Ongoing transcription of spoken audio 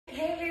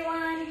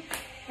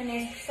My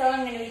name is Priscilla.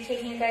 I'm going to be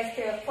taking you guys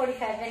through a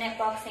 45-minute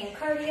boxing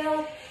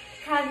cardio.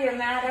 Have your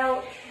mat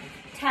out,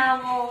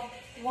 towel,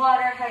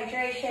 water,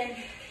 hydration.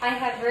 I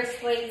have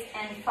wrist weights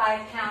and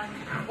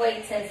 5-pound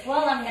weights as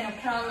well. I'm going to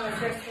put on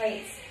those wrist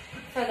weights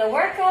for the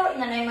workout,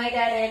 and then I might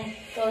add in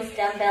those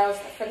dumbbells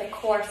for the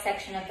core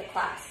section of the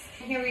class.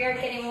 Here we are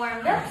getting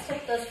warmed up.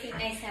 Step those feet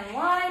nice and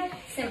wide.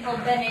 Simple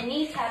bend and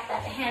knee. Tap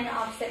that hand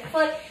opposite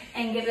foot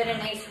and give it a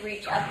nice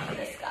reach up to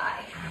the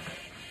sky.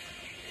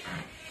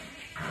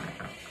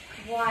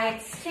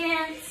 Wide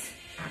stance.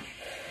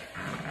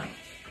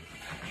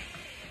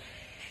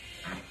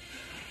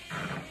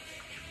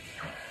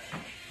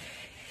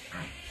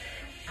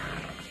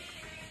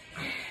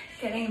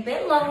 Getting a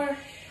bit lower.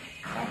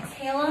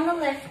 Exhale on the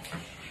lift.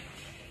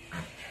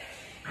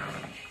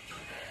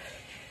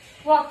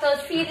 Walk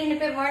those feet in a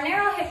bit more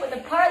narrow, hip width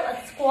apart.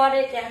 Let's squat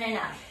it down and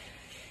up.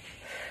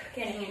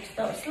 Getting into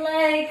those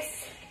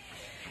legs,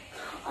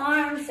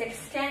 arms,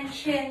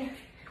 extension.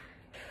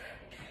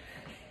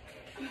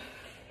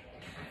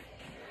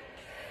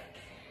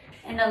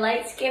 And a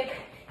light skip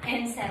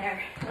in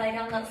center. Light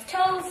on those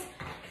toes.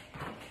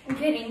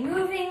 Getting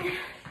moving.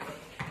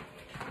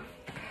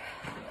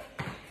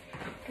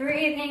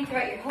 Breathing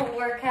throughout your whole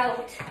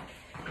workout.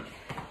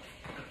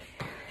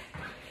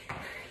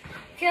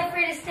 Feel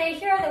free to stay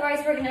here,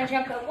 otherwise we're going to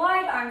jump it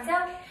wide, arms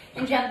out,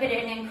 and jump it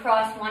in and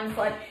cross one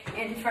foot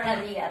in front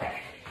of the other.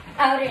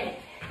 Out in it.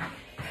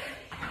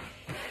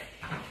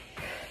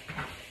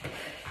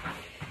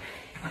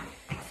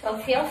 So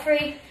feel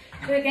free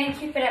to again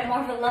keep it at more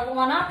of a level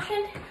 1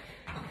 option.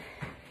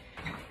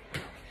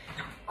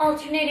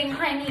 Alternating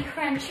high knee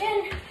crunch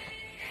in.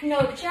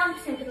 No jump,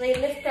 simply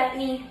lift that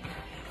knee,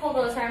 pull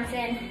those arms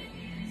in.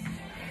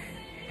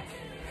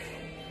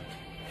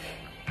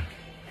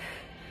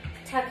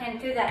 Tuck in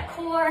through that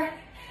core.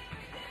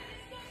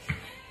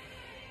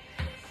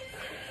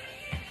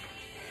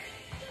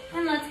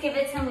 And let's give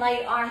it some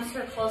light arm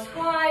circles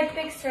wide,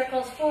 big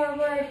circles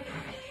forward.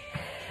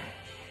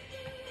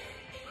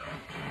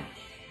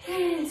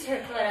 And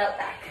circle it out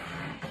back.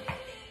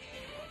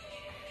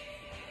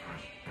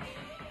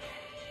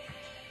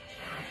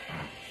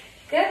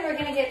 Good, we're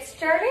gonna get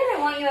started. I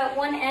want you at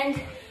one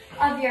end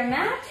of your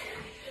mat.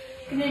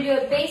 We're gonna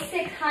do a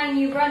basic high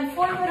knee run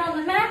forward on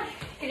the mat,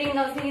 getting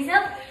those knees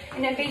up.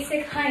 And a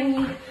basic high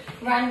knee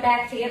run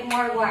back to get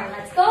more warm.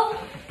 Let's go.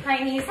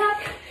 High knees up.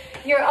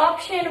 Your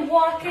option,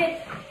 walk it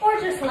or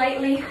just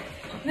lightly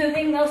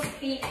moving those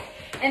feet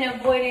and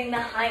avoiding the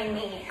high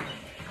knee.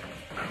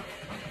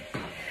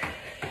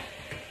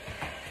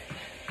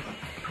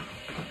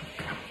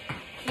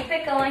 Keep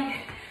it going.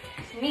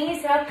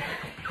 Knees up.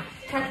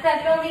 Tuck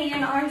that belly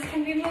in. Arms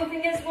can be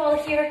moving as well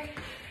here.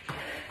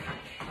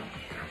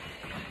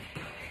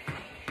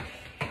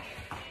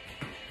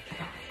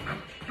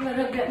 A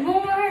little bit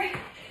more.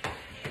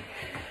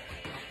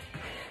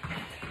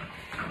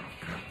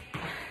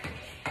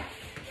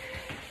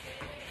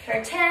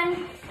 For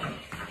 10,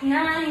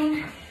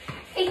 9,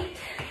 8,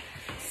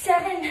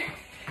 7,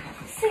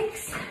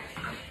 6,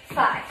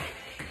 5,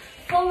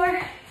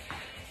 4,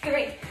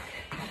 3,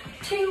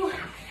 2,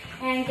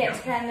 and get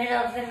to the middle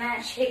of the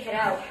mat, shake it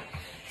out.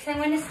 So I'm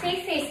going to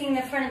stay facing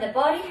the front of the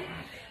body.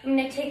 I'm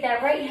going to take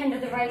that right hand to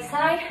the right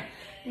side.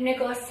 I'm going to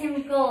go a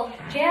simple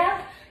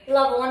jab.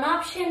 Level 1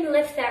 option,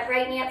 lift that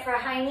right knee up for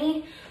a high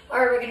knee,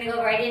 or we're going to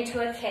go right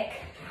into a kick.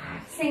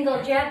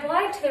 Single jab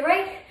wide to the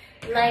right,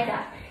 leg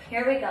up.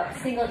 Here we go.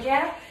 Single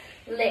jab,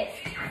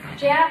 lift,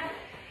 jab,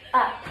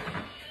 up,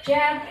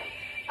 jab,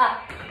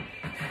 up.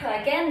 So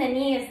again, the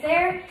knee is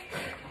there.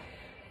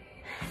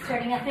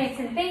 Starting off nice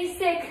and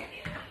basic.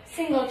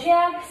 Single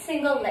jab,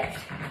 single lift.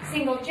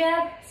 Single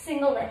jab,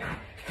 single lift.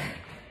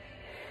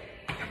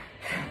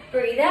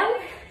 Breathe out.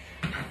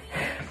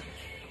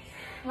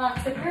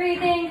 Lots of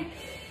breathing,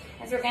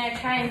 as we're going to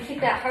try and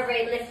keep that heart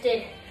rate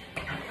lifted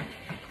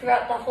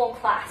throughout the whole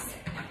class.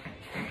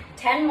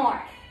 10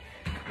 more.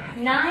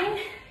 9,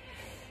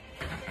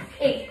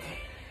 8,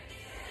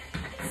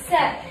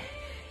 7.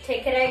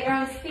 Take it at your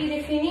own speed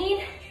if you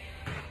need.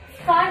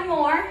 5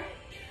 more.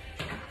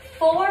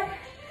 4,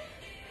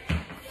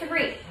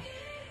 3,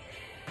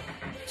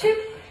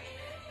 2,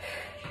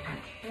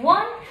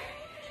 1.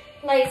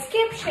 Light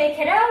skip, shake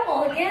it out.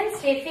 We'll again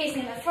stay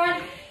facing the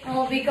front, and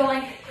we'll be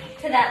going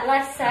to that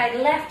left side,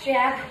 left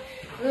jab,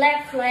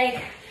 left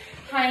leg,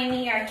 high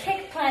knee or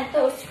kick. Plant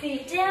those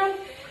feet down.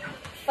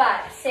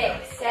 5,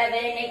 6, 7,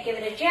 8. Give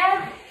it a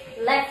jab,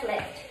 left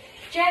lift,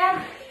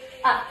 jab,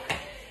 up,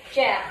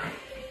 jab,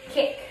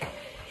 kick,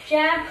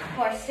 jab,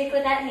 or stick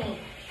with that knee.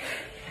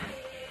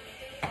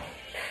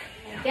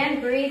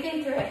 Again,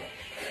 breathing through it.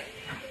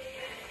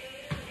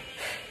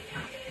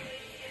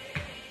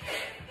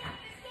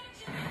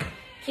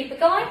 Keep it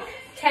going.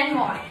 10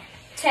 more.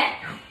 10,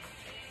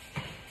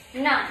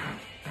 9,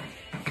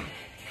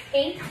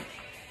 8,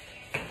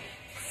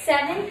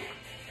 7,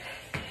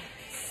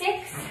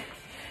 6,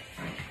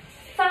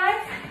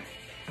 5,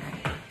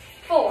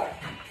 4,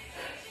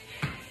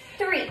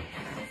 3,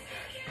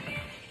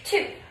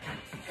 2,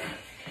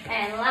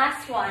 and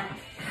last one.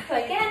 So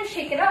again,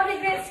 shake it out a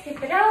bit,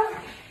 skip it out.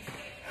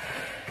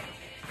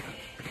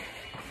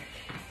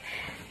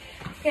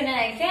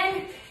 Gonna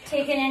again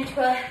take it into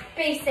a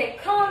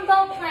basic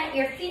combo. Plant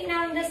your feet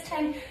now this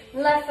time.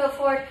 Left foot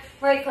forward,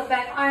 right foot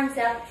back, arms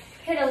up.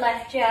 Hit a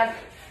left jab,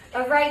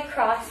 a right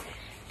cross,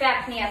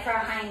 back knee up for a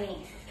high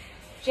knee.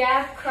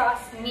 Jab, cross,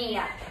 knee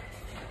up.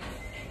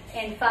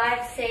 In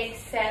 5, 6,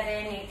 7,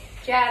 8.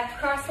 Jab,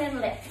 cross,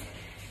 and lift.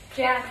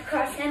 Jab,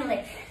 cross, and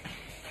lift.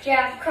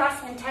 Jab,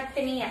 cross, and tuck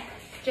the knee up.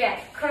 Jab,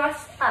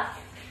 cross, up.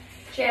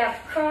 Jab,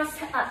 cross,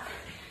 up.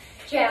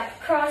 Jab,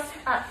 cross,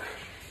 up.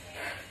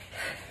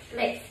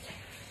 Lift.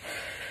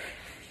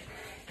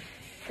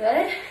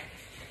 Good.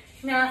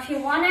 Now if you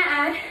want to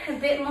add a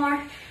bit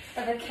more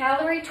of a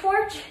calorie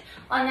torch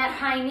on that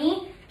high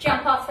knee,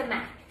 jump off the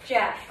mat.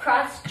 Jab,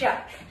 cross,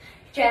 jump.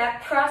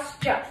 Jab, cross,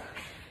 jump.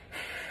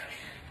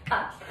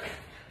 Up.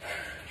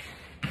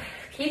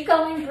 Keep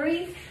going,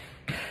 breathe.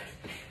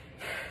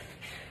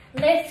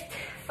 Lift.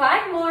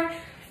 5 more.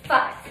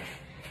 5,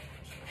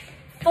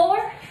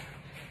 4,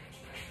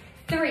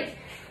 3,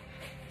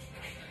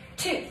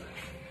 2,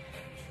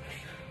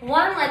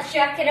 1. Let's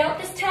jack it out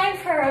this time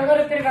for a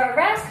little bit of a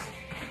rest.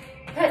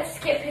 But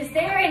skip is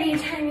there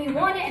anytime you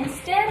want it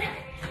instead.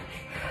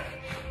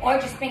 Or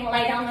just being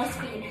light on those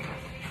feet.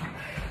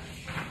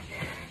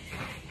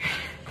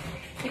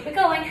 Keep it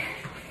going.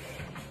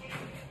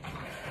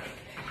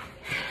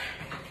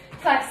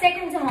 5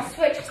 seconds and we'll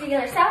switch to the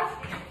other side.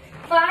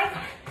 5,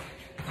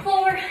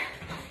 4,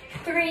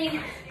 3,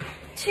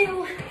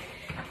 2,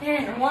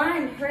 and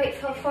 1. Right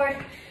foot forward,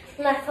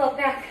 left foot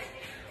back,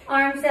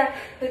 arms up.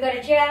 We got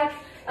a jab,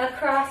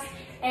 across,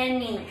 and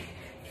knee.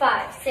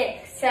 5,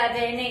 6, 7,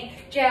 8.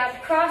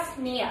 Jab, cross,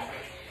 knee up.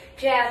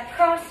 Jab,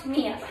 cross,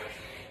 knee up.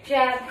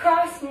 Jab,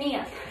 cross, knee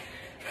up.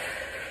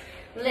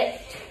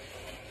 Lift.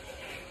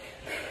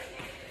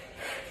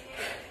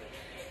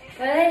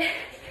 Good.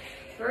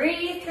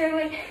 Breathe through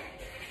it.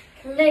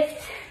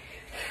 Lift.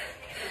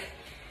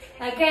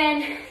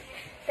 Again,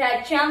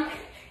 that jump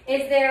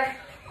is there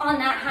on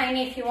that high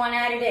knee if you want to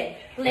add it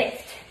in.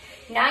 Lift.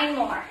 9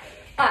 more.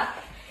 Up.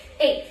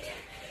 8,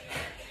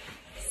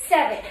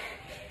 7,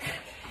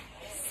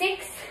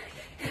 6,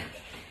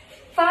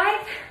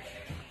 5,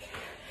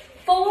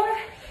 4,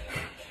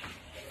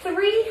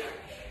 3,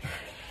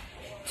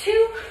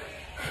 2,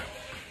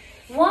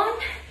 1.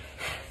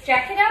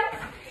 Jack it out.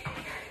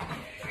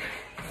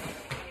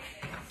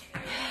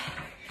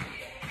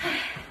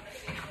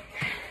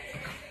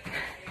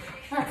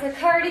 Lots of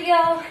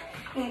cardio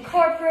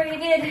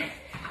incorporated.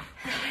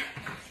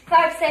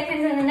 5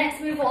 seconds, and the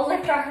next move we'll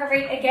lift our heart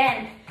rate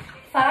again.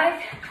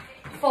 5,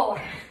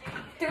 4,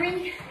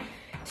 3,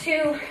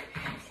 2,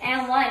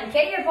 and 1.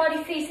 Get your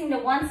body facing to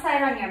one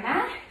side on your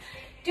mat.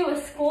 Do a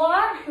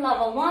squat,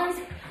 level 1s.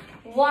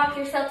 Walk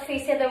yourself to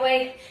face the other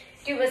way.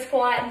 Do a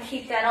squat and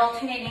keep that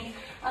alternating.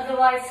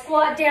 Otherwise,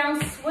 squat down,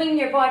 swing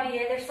your body to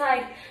the other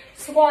side.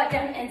 Squat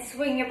down and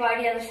swing your body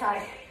to the other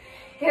side.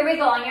 Here we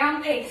go, on your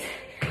own pace.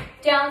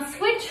 Down,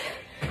 switch,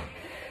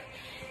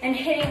 and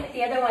hitting it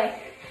the other way.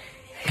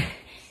 You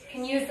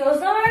can use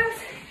those arms.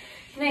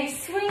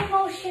 Nice swing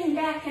motion,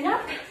 back and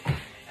up.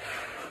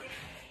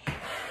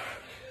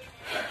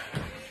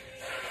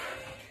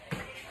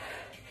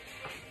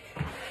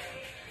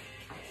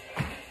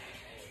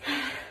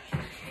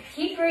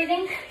 Keep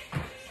breathing.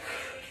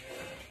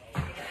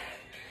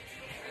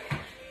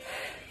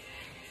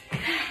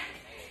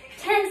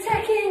 10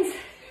 seconds.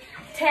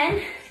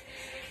 10,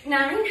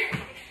 9,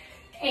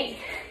 8,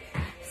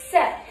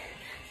 7,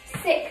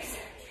 6,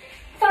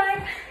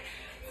 5,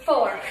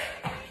 4,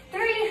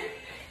 3,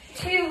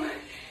 2,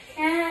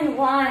 and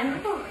 1.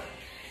 Whew.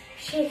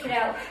 Shake it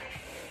out.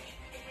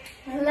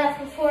 Left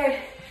foot forward,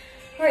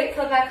 right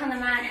foot back on the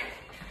mat.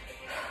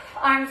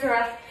 Arms are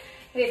up.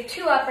 We have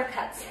 2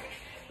 uppercuts.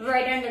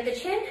 Right under the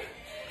chin,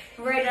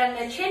 right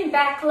under the chin,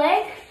 back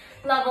leg.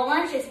 Level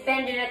 1, just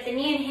bend it at the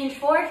knee and hinge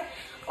forward,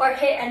 or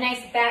hit a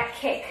nice back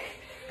kick.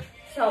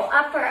 So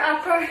upper,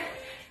 upper,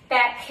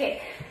 back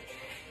kick.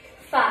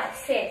 5,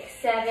 6,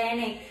 7,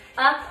 8.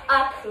 Up,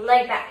 up,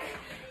 leg back.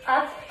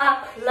 Up,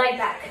 up, leg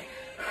back.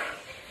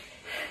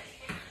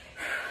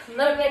 A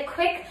little bit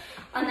quick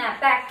on that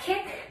back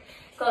kick.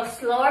 Go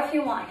slower if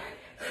you want.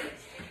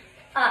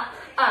 Up,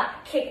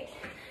 up, kick it.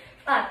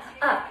 Up,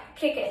 up,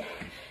 kick it.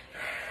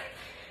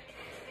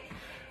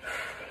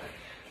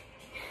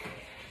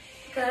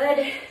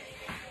 Good.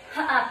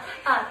 Up,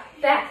 up,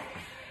 back.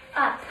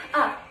 Up,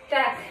 up,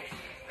 back.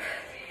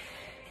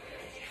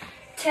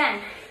 10,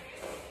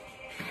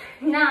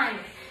 9,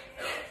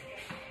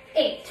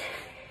 8,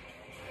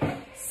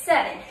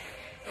 7,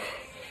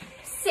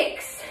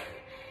 6,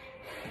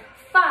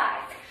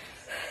 5.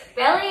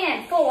 Belly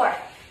in. 4,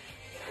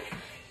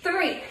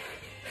 3,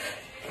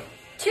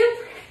 2,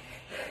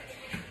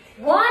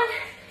 1.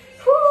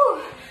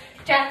 Whew.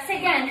 Jacks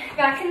again.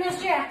 Back in those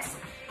jacks.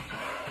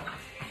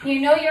 You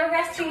know your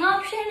resting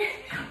option,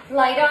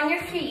 light on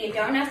your feet. You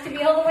don't have to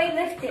be all the way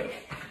lifted.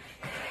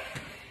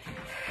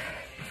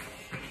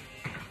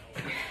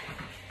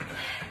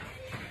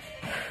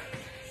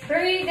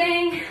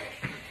 Breathing.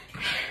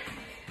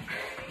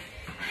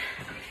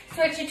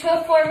 Switch it to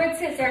a forward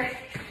scissor.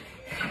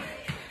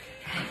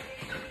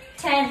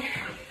 10,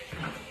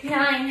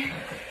 9,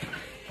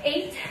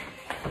 8,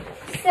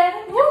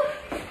 7, woo,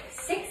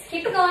 6,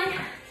 keep it going,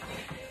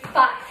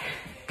 5,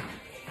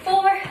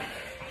 4,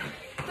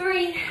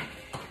 3,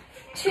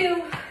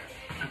 2,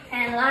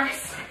 and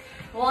last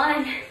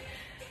 1.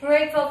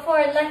 Right foot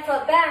forward, left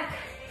foot back.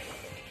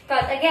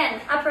 But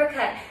again,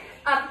 uppercut,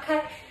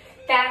 uppercut,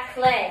 back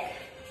leg.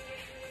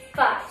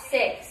 5,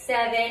 6,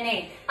 7,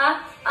 8.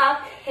 Up,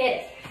 up,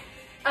 hit it.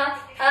 Up,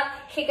 up,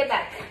 kick it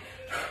back.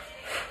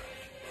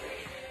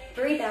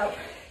 Breathe out.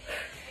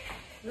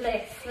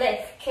 Lift,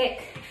 lift,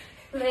 kick.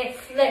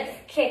 Lift,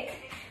 lift, kick.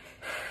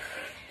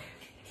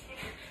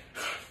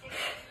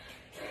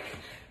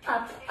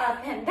 Up,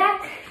 up, and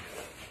back.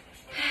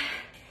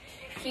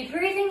 Keep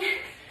breathing.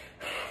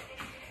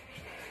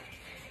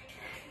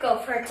 Go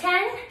for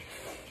 10,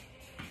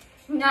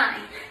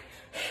 9,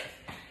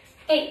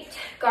 8,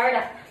 guard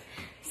up,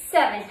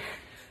 7,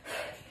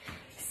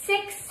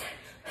 6,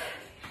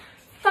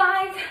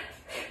 5,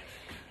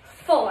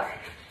 4,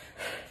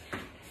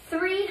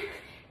 3,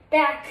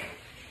 back,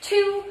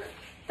 2,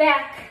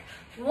 back,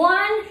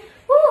 1,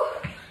 woo,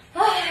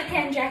 oh,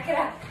 again, jack it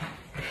up.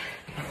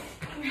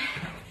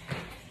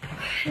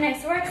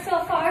 Nice work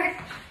so far.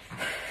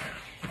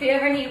 If you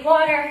ever need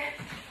water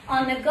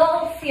on the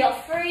go, feel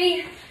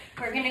free.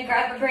 We're gonna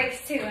grab a break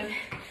soon.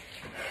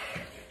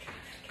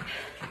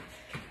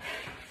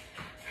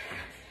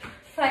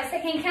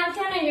 5-second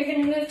countdown, and you're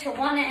gonna move to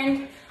one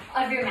end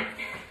of your mat.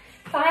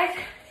 5,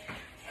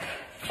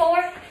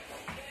 4,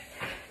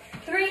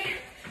 3,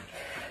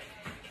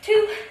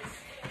 2,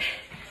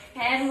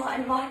 and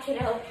 1. Walk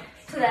it out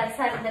to that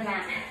side of the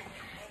mat.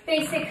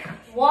 Basic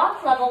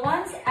walk, level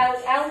 1s,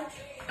 out, out,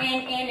 in,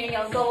 and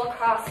you'll go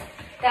across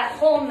that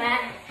whole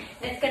mat.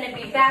 And it's gonna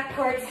be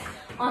backwards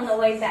on the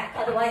way back.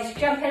 Otherwise,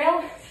 jump it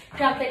out,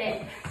 jump it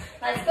in.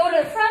 Let's go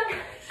to the front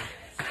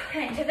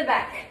and to the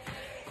back.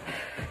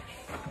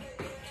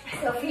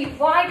 So feet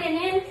widen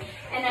in,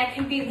 and I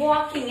can be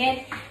walking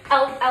it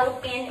out,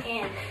 out,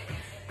 in.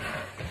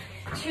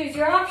 Choose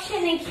your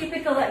option and keep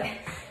it going.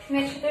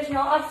 Make sure there's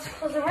no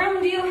obstacles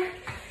around you.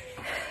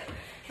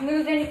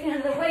 Move anything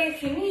out of the way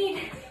if you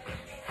need.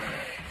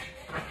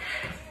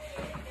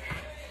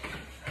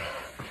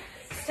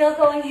 Still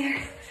going here.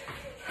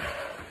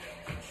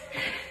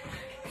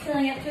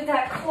 Filling it through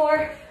that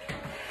core.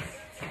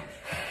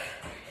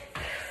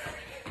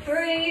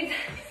 Breathe.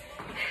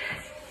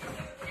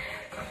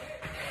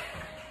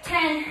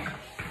 10,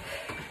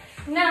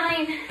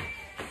 9,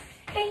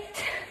 8,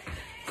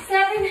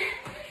 7,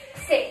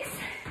 6,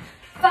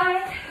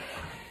 5,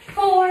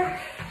 4,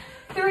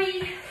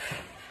 3,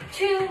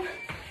 2,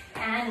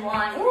 and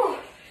 1. Ooh.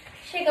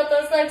 Shake out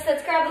those legs.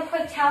 Let's grab a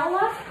quick towel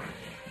off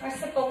or a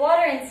sip of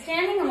water and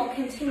standing, and we'll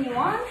continue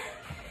on.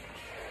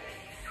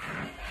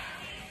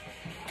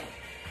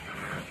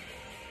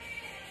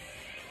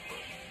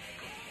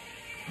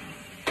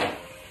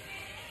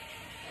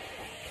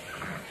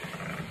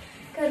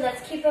 Good,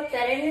 let's keep up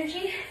that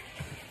energy.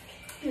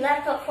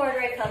 Left foot forward,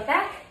 right foot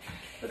back.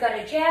 We got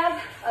a jab,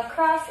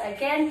 across,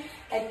 again,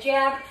 a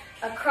jab,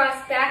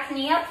 across, back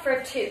knee up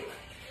for 2.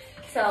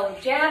 So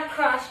jab,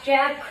 cross,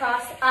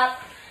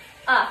 up,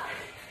 up.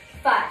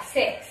 5,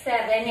 6,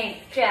 7, 8.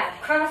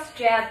 Jab,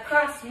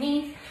 cross,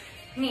 knee,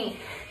 knee.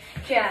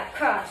 Jab,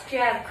 cross.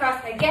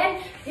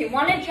 Again, if you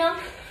want to jump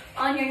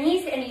on your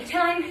knees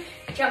anytime,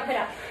 jump it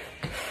up.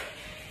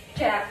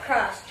 Jab,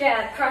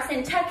 cross,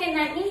 and tuck in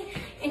that knee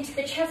into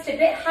the chest a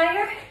bit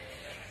higher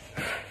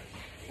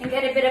and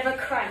get a bit of a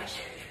crunch.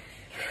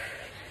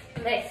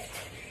 Lift,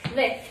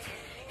 lift,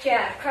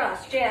 jab,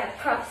 cross,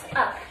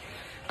 up,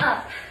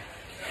 up.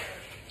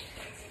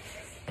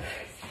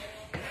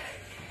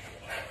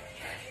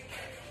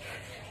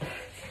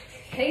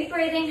 Keep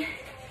breathing.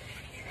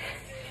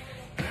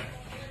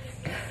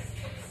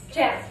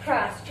 Jab,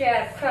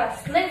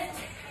 cross, lift,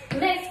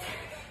 lift.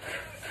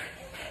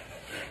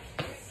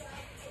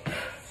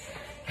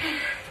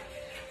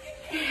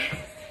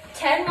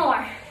 Ten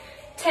more.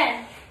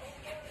 10.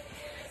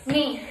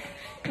 Knee,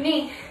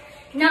 knee.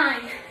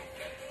 9.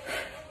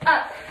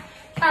 Up,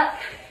 up.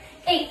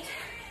 8.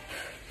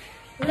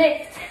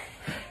 Lift.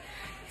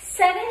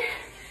 7.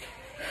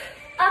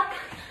 Up,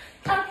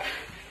 up.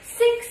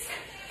 6.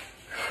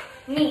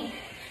 Knee,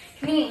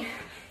 knee.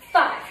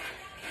 5.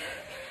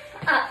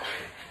 Up,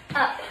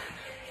 up.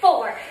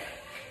 4.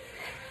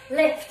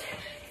 Lift.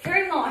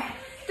 3 more.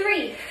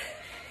 3.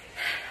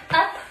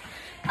 Up,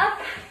 up.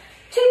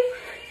 2.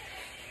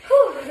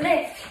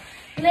 Lift,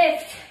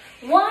 lift.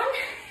 1.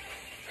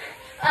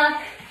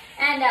 Up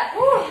and up.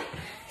 Ooh.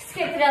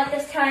 Skip it out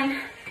this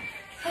time.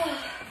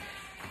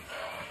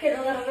 Get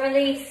a little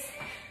release.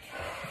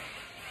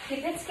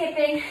 Keep it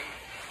skipping.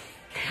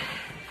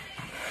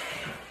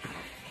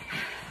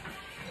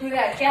 We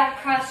got jab,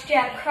 cross.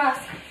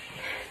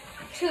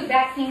 2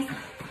 back knees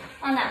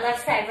on that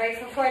left side. Right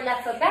foot forward,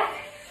 left foot back.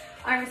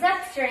 Arms up,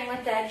 starting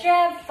with that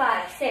jab.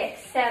 5,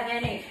 6,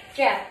 7, 8.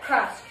 Jab,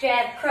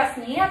 cross,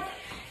 knee up,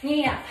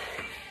 knee up.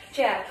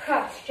 Jab,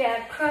 cross.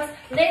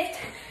 Lift,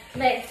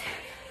 lift.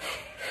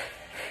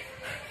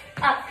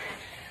 Up,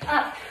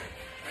 up.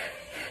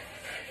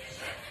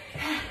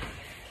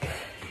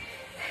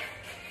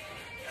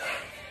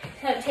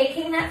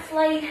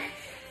 light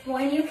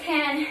when you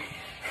can.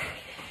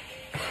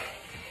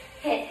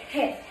 Hit,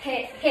 hit,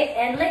 hit, hit,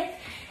 and lift,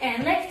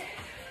 and lift.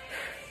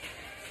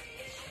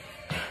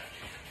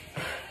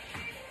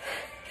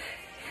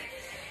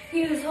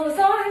 Use those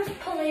arms,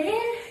 pull it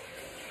in.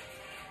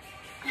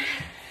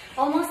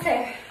 Almost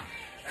there.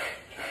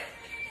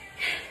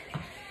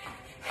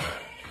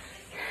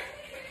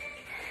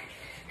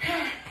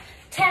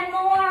 Ten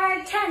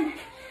more, 10.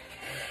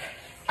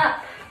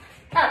 Up,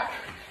 up,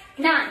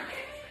 9.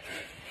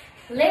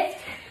 Lift,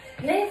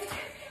 lift,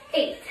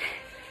 8.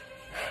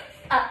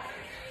 Up,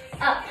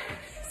 up,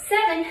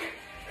 7.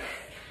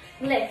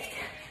 Lift,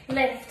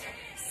 lift,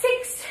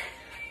 6.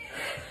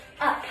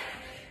 Up,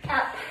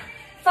 up,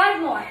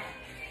 5 more.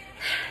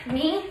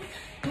 Knee,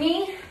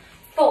 knee,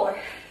 4.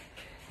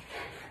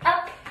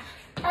 Up,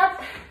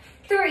 up,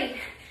 3.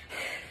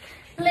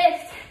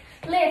 Lift,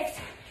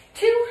 lift,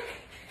 2.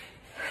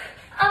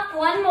 Up,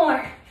 1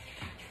 more.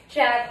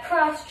 Jab,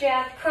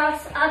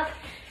 cross, up,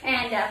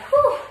 and up.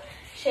 Whew.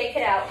 Shake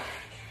it out.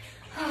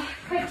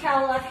 Quick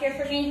towel off here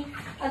for me.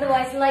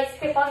 Otherwise, light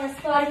skip on the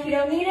spot if you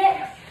don't need it.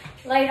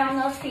 Light on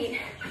those feet.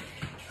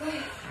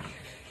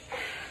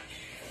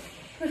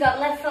 We got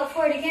left foot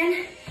forward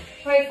again.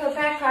 Right foot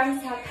back,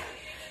 arms up.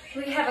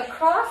 We have a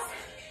cross.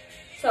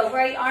 So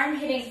right arm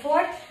hitting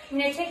forward. I'm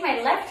going to take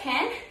my left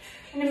hand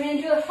and I'm going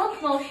to do a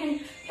hook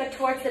motion, but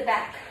towards the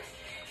back.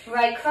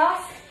 Right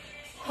cross,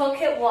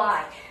 hook it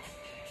wide.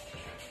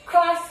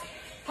 Cross,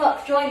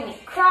 hook, join me.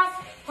 Cross,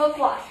 hook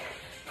wide.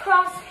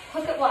 Cross,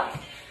 hook it wide.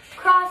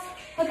 Cross,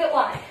 hook it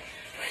wide.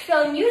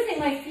 So I'm using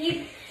my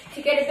feet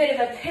to get a bit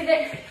of a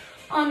pivot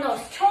on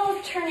those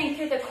toes, turning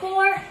through the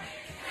core.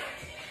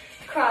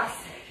 Cross,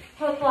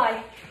 hook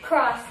wide.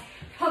 Cross,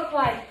 hook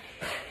wide.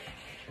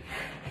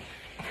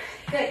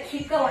 Good,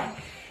 keep going.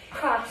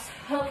 Cross,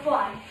 hook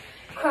wide.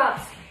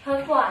 Cross,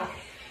 hook wide.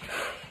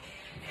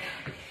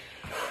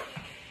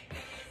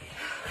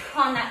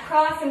 On that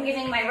cross, I'm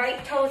giving my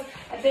right toes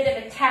a bit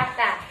of a tap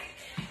back.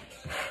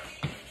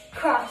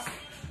 Cross,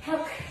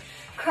 hook,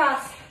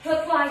 cross,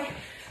 hook wide.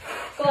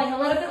 Going a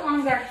little bit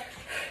longer.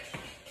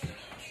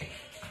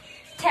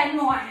 10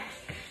 more.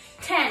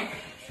 10,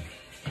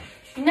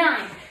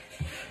 9,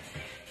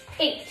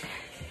 8,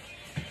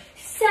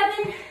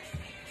 7,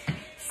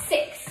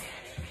 6,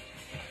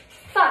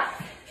 5,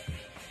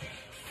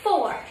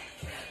 4,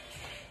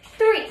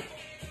 3,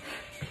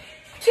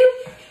 2,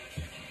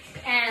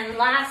 and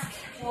last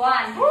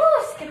one. Woo,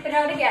 skip it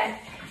out again.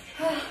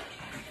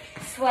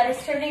 Sweat is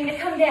starting to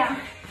come down.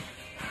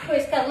 We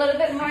just got a little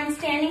bit more in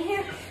standing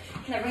here.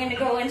 And then we're going to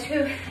go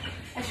into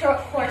a short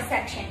core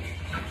section.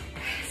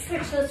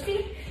 Switch those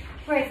feet.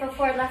 Right foot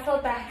forward, left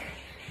foot back.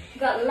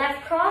 We've got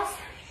left cross,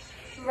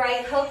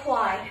 right hook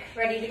wide.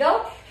 Ready to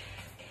go?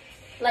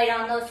 Light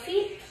on those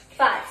feet.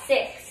 5,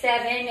 6,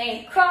 7,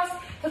 8. Cross,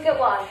 hook it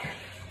wide.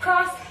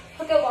 Cross,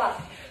 hook it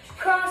wide.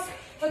 Cross,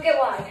 hook it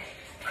wide.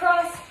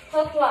 Cross,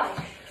 hook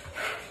wide.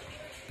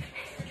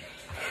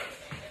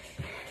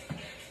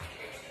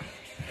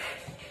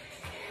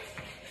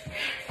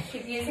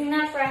 Keep using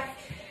that breath.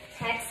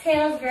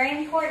 Exhale is very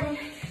important.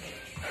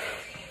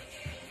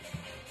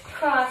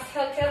 Cross,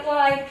 hook it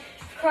wide.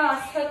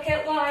 Cross, hook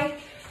it wide.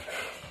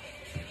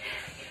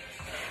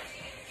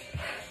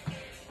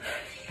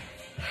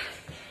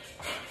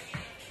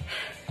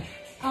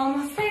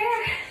 Almost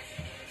there.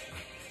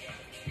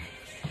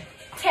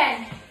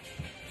 10,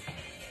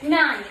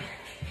 9,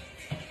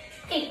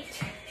 8,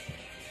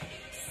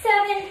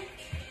 7,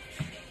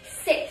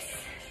 6,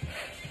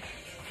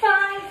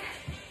 5,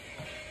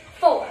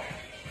 4,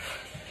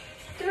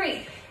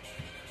 3,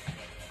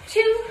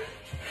 2,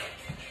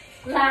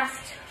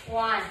 last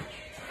one.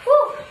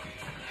 Whew.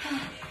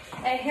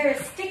 That hair is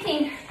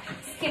sticking.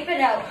 Skip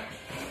it out.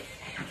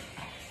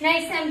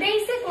 Nice and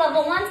basic.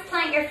 Level 1,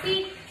 plant your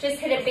feet. Just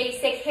hit a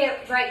basic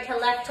hip right to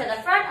left to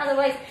the front.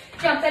 Otherwise,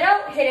 jump it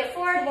out, hit it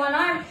forward, one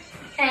arm,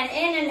 and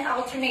in and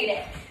alternate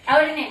it.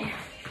 Out and in.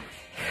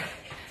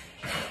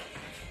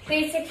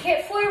 Basic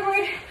hip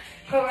forward,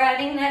 but we're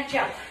adding that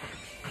jump.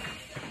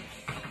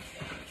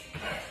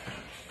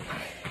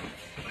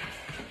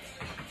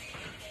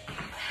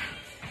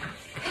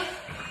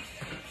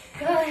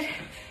 Good.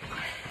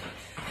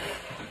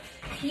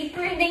 Keep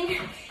breathing. You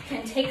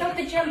can take out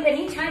the jump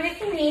anytime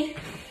if you need.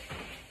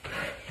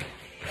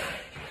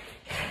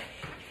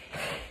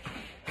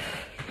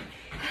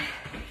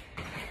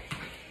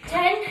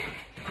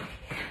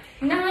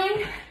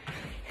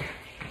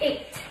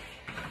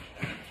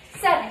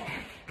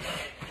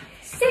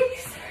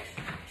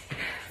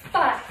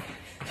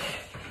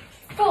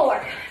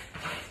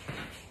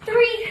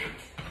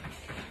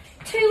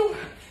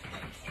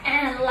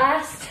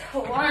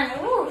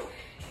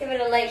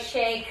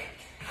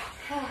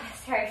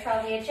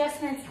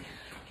 Adjustments.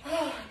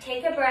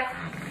 Take a breath.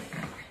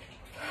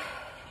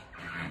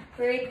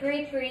 Breathe,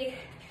 breathe, breathe.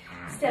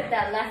 Step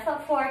that left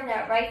foot forward,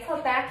 that right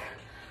foot back.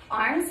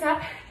 Arms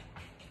up.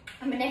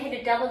 I'm going to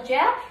hit a double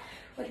jab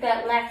with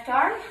that left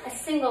arm. A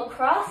single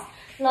cross.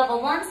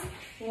 Level 1.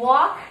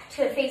 Walk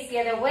to face the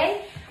other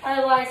way.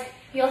 Otherwise,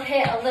 you'll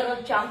hit a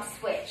little jump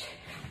switch.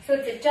 So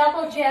it's a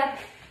double jab,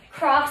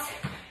 cross,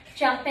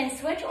 jump and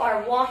switch,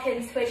 or walk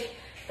and switch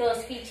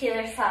those feet to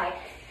either side.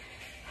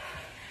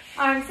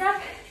 Arms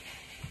up,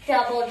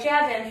 double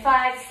jab, and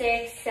 5,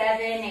 6,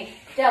 7, 8.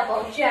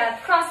 Double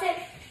jab, cross it,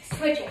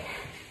 switch it.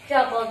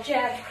 Double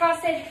jab,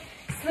 cross it,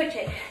 switch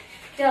it.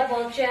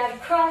 Double jab,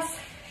 cross,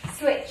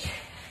 switch.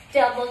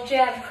 Double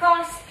jab,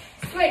 cross,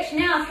 switch.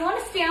 Now, if you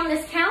want to stay on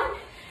this count,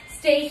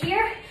 stay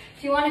here.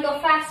 If you want to go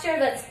faster,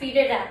 let's speed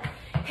it up.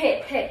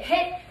 Hit, hit,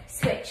 hit,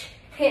 switch.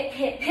 Hit,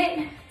 hit,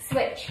 hit,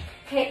 switch.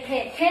 Hit,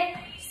 hit, hit,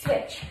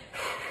 switch.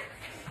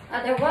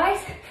 Otherwise,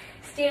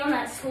 stay on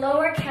that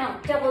slower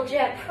count. Double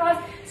jab,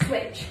 cross,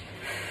 switch.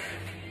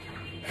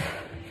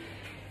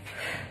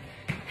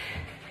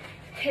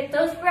 Hit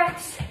those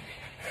breaths.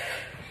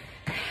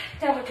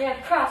 Double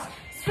jab, cross,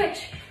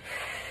 switch.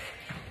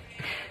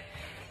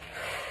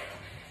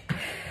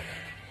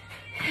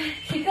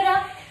 Keep it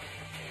up.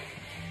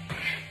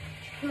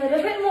 A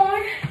little bit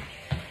more.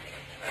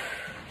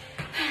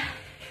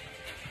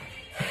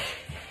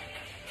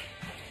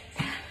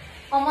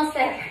 Almost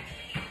there.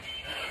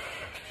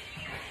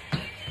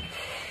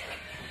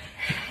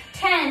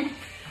 10,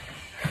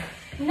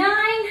 9,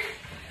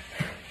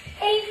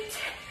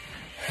 8,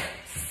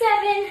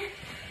 7,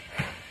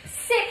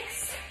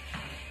 6,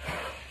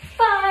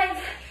 5,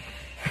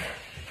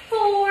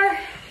 4,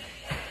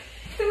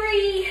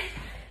 3,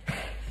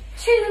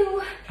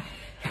 2,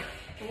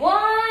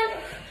 1.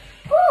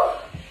 Whew.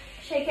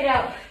 Shake it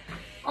out.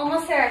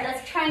 Almost there.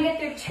 Let's try and get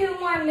through 2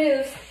 more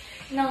moves.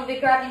 And then we'll be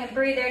grabbing a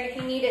breather. And if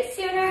you need it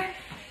sooner,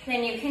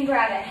 then you can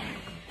grab it.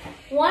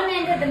 One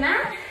end of the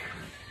mat.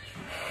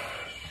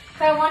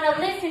 If I want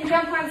to lift and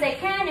jump arms, I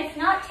can. If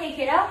not, take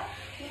it up.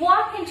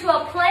 Walk into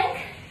a plank.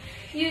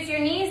 Use your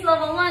knees,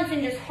 level lunge,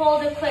 and just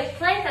hold a quick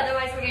plank.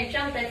 Otherwise, we're going to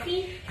jump the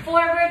feet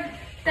forward,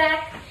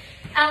 back,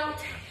 out,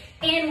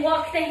 in.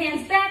 Walk the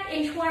hands back,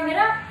 inch warm it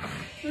up.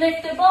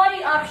 Lift the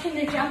body, option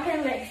to jump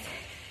and lift.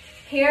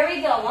 Here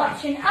we go,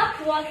 option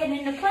up, walking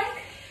into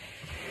plank.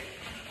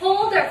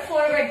 Hold or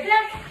forward,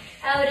 back,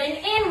 out and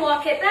in,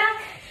 walk it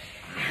back.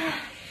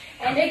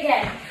 And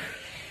again.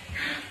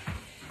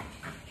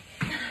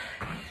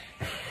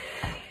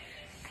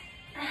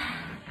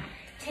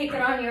 Take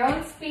it on your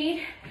own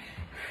speed.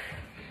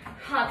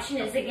 Option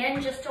is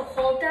again just to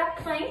hold that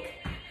plank.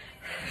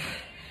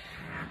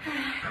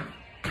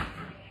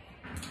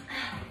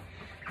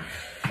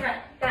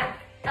 Front, back,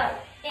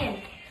 up,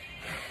 in.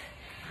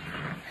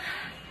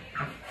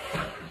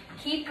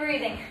 Keep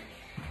breathing.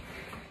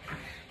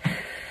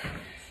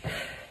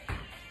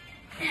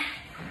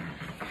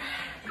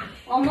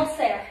 Almost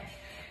there.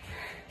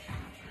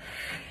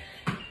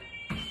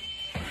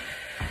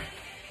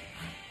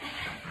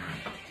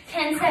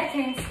 Ten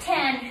seconds.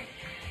 10,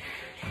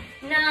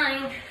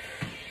 9,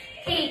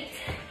 8,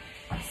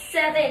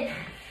 7,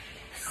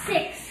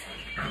 6,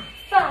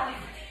 5,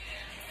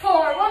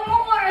 4. One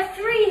more.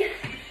 3,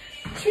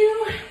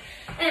 2,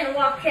 and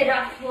walk it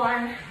up.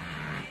 1.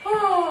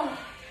 Oh.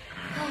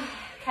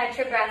 Catch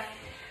your breath.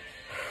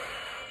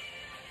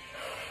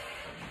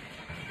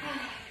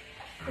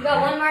 We've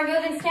got one more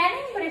move in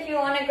standing, but if you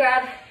want to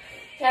grab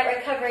that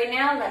recovery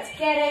now, let's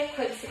get it.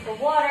 Quick sip of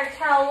water,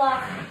 towel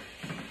off.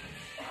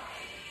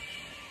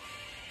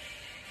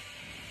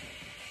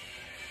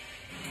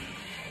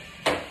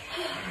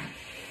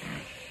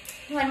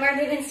 One more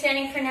move in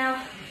standing for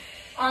now.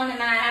 On the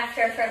mat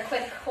after for a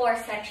quick core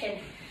section.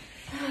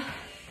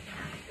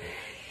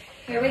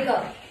 Here we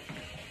go.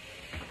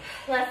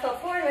 Left foot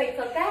forward, right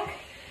foot back.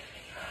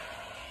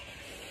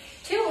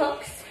 2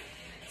 hooks,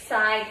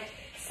 side,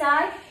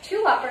 side,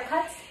 2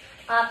 uppercuts,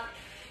 up,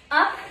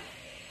 up.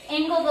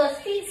 Angle those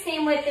feet,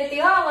 same width as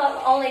the arm.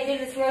 All I did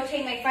was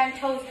rotate my front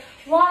toes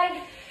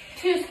wide.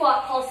 2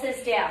 squat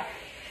pulses down.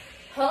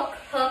 Hook,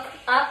 hook,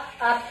 up,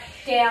 up,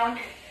 down,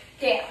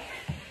 down.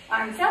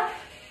 Arms up.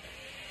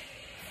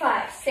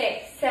 5,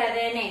 6, 7,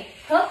 8.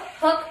 Hook,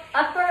 hook,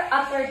 upper,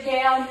 upper,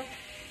 down,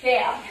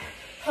 down.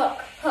 Hook,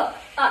 hook,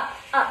 up,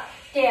 up,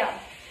 down,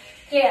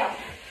 down.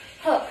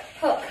 Hook,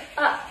 hook,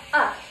 up,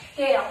 up,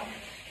 down,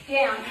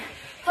 down.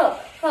 Hook,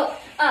 hook,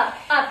 up,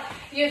 up.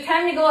 You have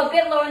time to go a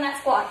bit lower in that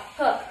squat.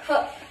 Hook,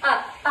 hook,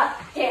 up,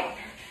 up, down,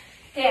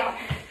 down,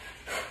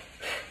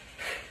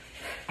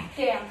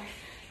 down,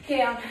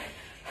 down.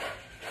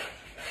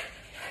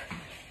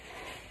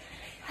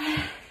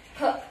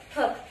 Hook,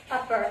 hook,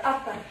 upper,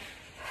 upper.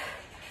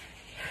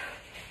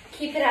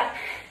 Keep it up.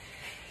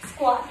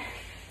 Squat,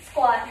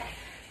 squat.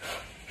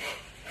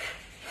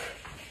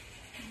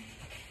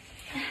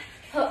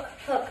 Hook,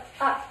 hook,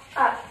 up,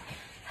 up.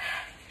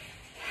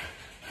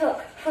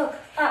 Hook, hook,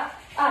 up,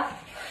 up.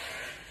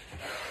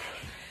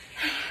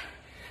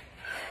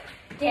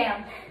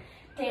 Down,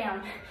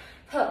 down.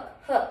 Hook,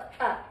 hook,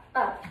 up,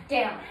 up,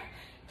 down,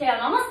 down.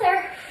 Almost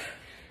there.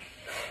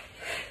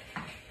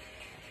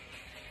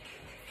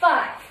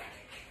 5.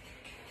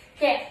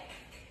 Down,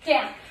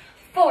 down.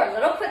 4, a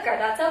little quicker,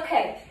 that's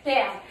okay.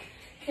 Down,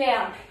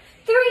 down.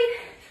 3,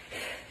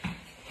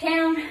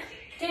 down,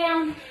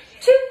 down.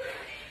 2,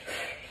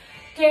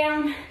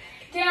 down,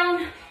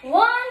 down.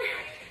 1,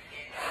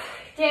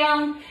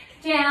 down,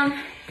 down.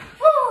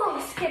 Woo.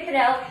 skip it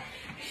out,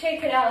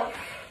 shake it out.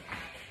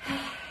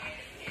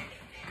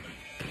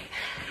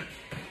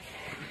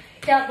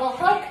 Double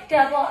hook,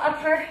 double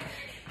upper,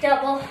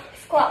 double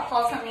squat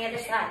pulse on the other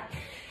side.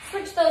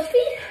 Switch those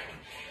feet,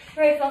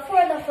 right foot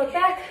forward, left foot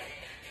back,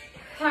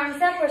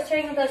 arms up. We're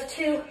starting with those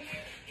 2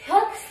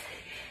 hooks.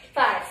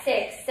 5,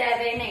 6,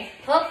 7, 8.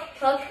 Hook,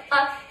 hook,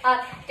 up,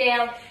 up,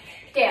 down,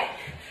 down.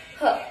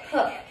 Hook,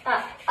 hook,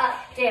 up,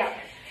 down,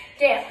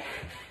 down.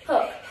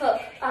 Hook,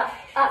 hook, up,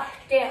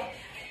 down,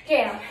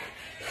 down.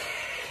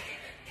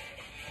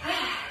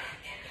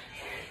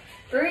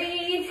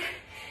 Breathe.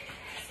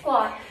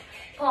 Squat,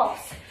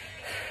 pulse.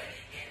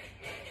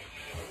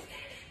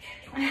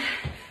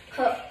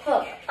 Hook,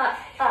 hook,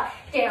 up,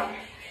 down,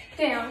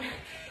 down.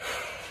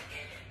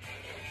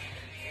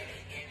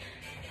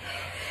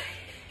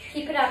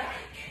 Keep it up.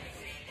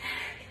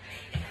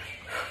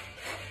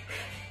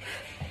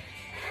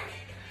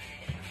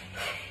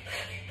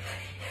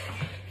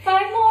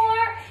 Five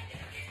more.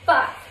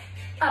 5.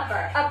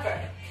 Upper,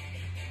 upper.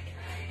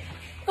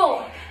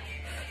 4.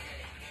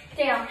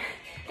 Down,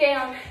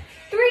 down.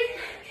 3.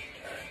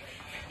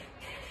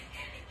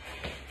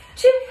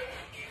 2.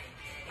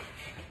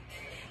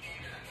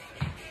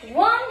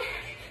 1.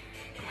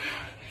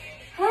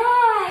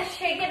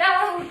 Shake it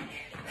out.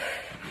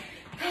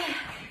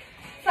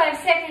 5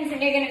 seconds,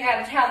 and you're going to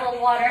grab a towel of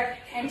water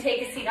and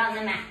take a seat on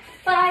the mat.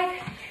 5,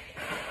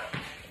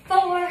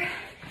 4,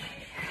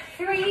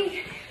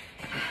 3,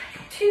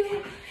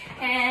 2,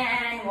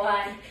 and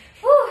 1.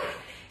 Whew.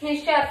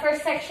 Nice job.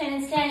 First section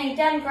in standing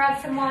done.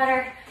 Grab some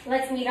water.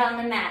 Let's meet on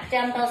the mat.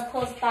 Dumbbells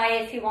close by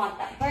if you want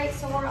them. All right,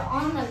 so we're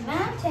on the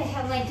mat. I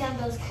have my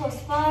dumbbells close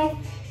by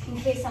in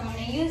case I'm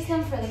going to use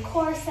them for the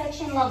core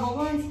section. Level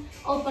 1s,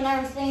 open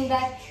arms, lean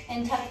back,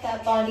 and tuck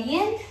that body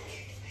in.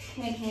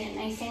 Making it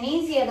nice and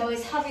easy.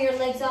 Otherwise, hover your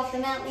legs off the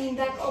mat, lean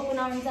back, open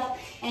arms up,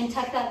 and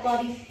tuck that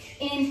body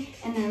in,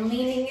 and then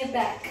leaning it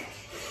back.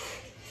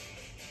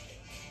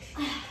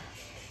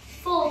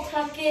 Full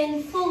tuck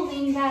in, full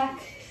lean back.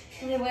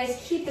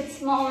 Otherwise, keep it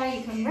smaller.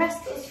 You can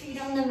rest those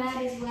feet on the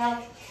mat as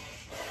well.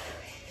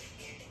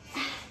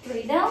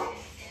 Breathe out.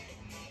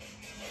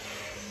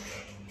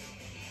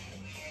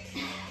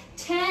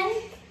 10,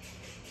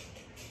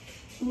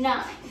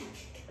 9,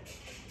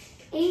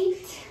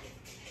 8,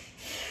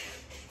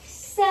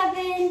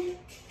 7,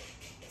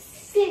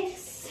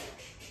 6,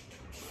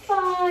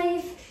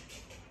 5,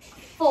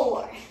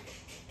 4,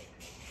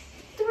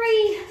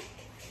 3,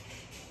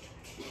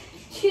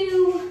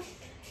 2,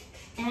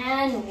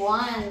 and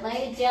 1. Lay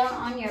it down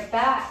on your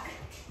back.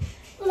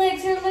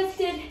 Legs are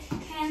lifted.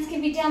 Hands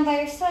can be down by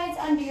your sides,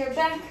 under your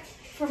back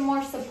for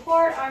more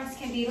support. Arms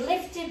can be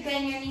lifted.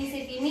 Bend your knees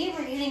if you need.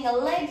 We're getting a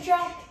leg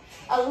drop,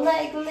 a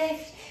leg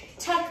lift.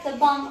 Tuck the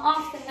bum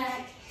off the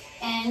mat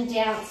and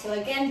down. So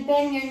again,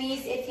 bend your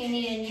knees if you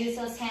need and use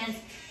those hands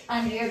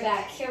under your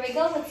back. Here we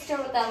go. Let's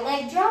start with that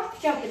leg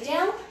drop. Drop it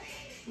down,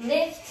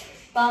 lift,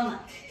 bum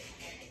up.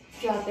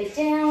 Drop it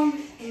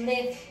down,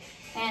 lift,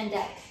 and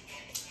up.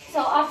 So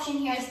option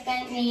here is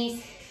bent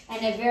knees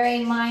and a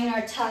very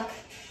minor tuck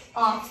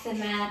off the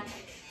mat.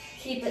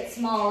 Keep it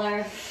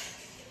smaller.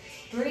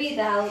 Breathe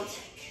out.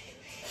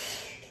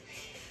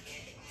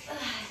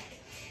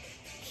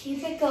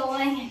 Keep it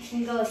going. You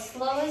can go as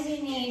slow as you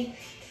need.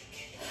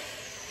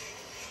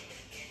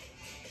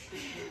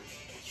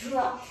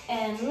 Drop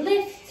and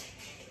lift.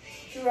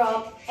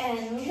 Drop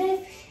and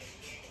lift.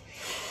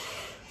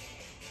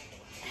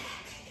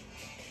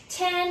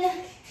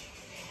 10,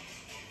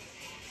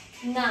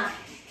 9,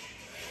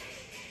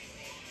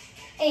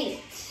 8,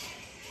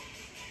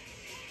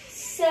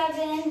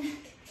 7,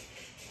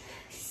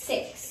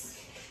 6,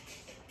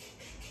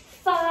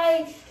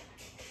 5,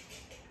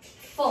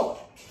 4,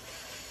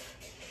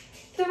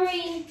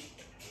 3,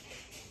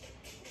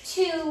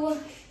 2,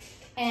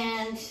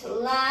 and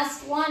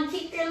last one.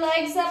 Keep your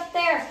legs up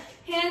there.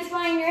 Hands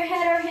behind your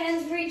head or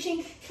hands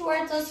reaching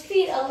towards those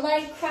feet. A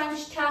leg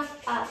crunch, tuck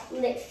up,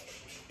 lift,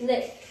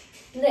 lift,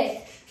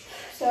 lift.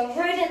 So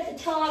right at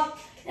the top,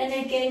 and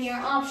again, your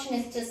option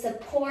is to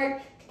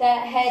support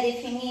that head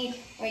if you need,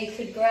 or you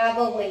could grab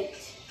a weight.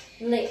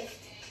 Lift.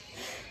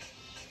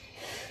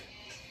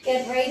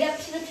 Get right up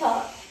to the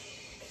top.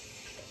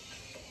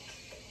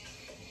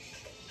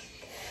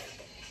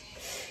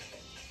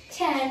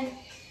 Ten,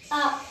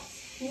 up,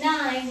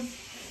 9,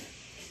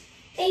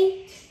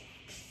 8,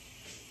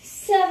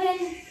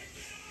 7,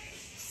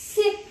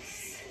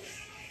 6,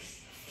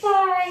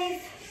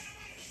 5,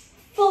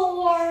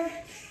 4,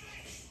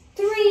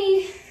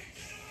 3,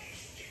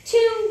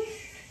 2,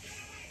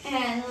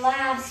 and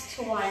last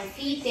one.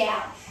 Feet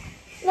down.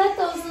 Let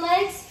those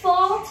legs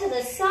fall to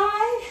the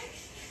side.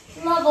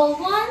 Level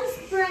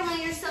 1s,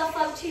 bring yourself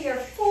up to your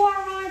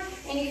forearm,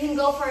 and you can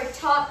go for a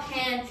top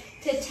hand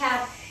to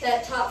tap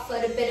that top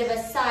foot, a bit of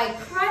a side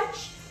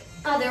crunch.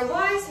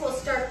 Otherwise, we'll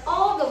start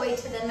all the way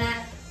to the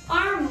mat,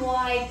 arm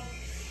wide,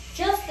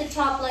 just the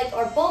top leg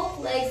or both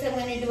legs. I'm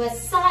going to do a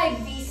side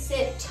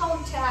V-sit,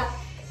 toe tap,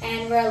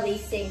 and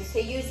releasing. So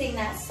using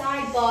that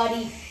side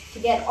body to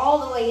get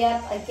all the way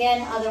up.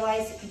 Again,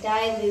 otherwise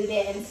dilute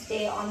it and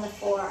stay on the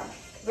forearm.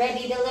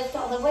 Ready to lift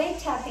all the way,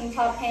 tapping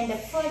top hand to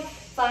foot.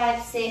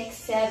 5, 6,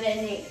 7,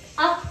 8.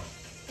 Up,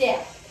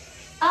 down,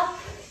 up,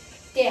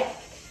 down.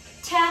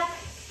 Tap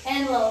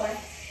and lower.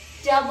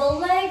 Double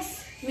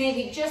legs,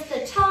 maybe just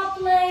the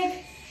top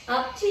leg.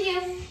 Up to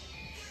you.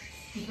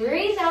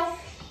 Breathe out.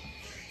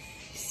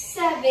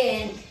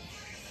 7,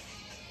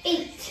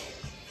 8,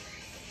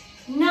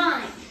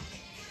 9,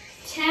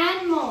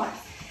 10 more.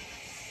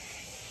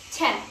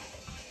 10,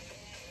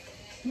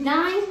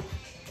 9,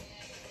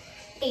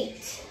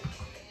 8,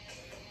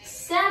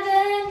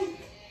 7,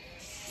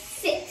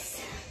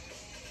 6,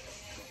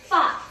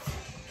 5,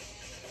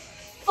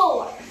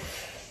 4,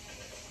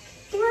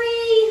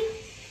 3,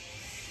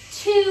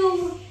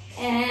 2,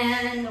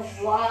 and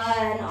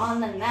 1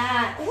 on the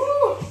mat.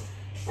 Woo.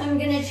 I'm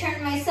gonna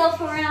turn myself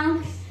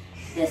around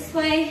this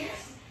way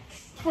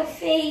to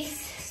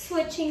face,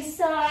 switching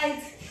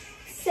sides,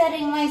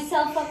 setting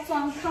myself up so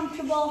I'm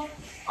comfortable,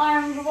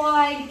 arms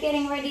wide,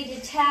 getting ready to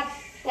tap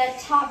that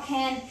top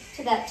hand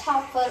to that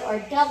top foot or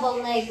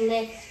double leg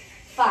lift.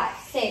 5,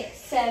 6,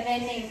 7,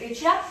 8,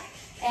 reach up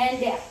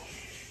and down,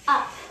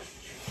 up.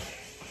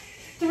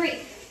 3,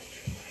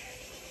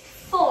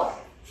 4,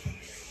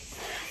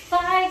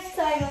 5,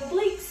 side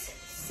obliques.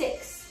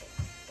 6,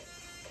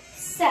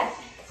 7,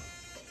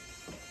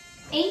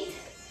 8,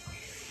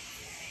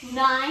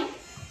 9,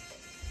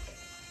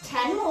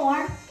 10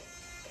 more.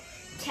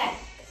 10,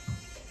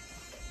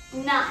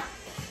 9,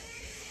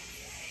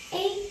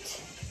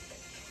 8,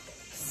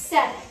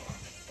 7,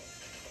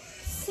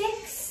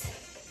 6,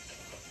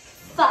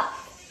 5,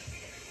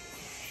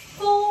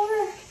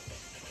 4,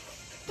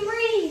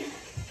 3,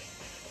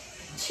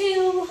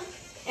 2,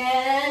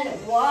 and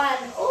 1.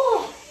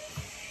 Oh,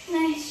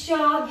 nice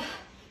job.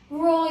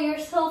 Roll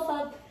yourself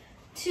up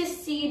to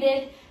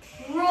seated.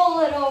 Roll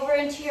it over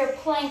into your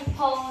plank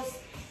pose.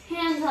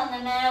 Hands on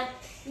the mat.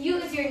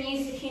 Use your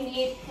knees if you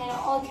need, and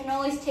you can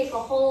always take a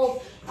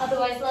hold.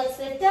 Otherwise, let's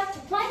lift up to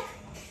plank.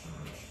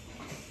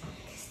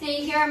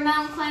 Stay here,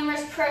 mountain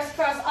climbers,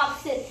 crisscross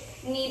opposite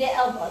knee to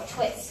elbow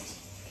twist.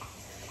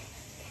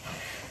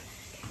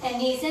 And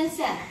knees in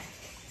center.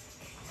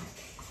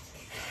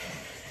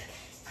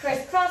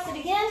 Crisscross it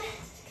again.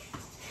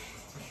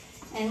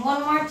 And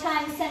one more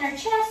time, center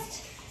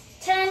chest.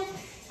 10,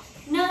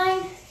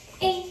 9,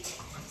 8,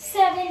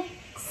 7,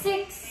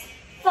 6,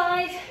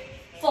 5,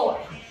 4,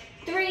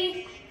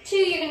 3, 2.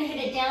 You're gonna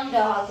hit a down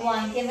dog.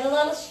 1, give it a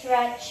little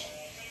stretch.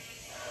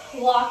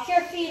 Walk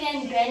your feet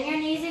in, bend your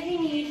knees if you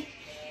need.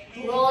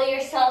 Roll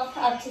yourself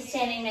up to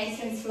standing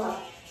nice and slow.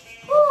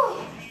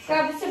 Whew.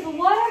 Grab a sip of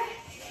water.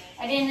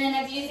 I didn't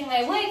end up using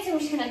my weights. I'm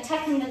just gonna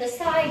tuck them to the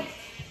side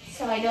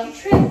so I don't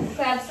trip.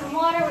 Grab some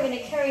water. We're gonna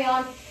carry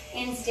on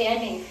in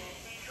standing.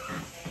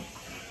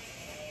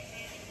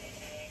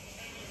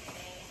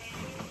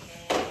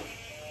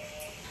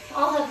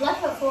 I'll have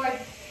left foot forward,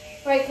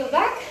 right foot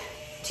back,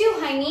 2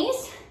 high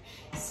knees.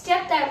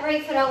 Step that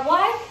right foot out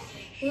wide.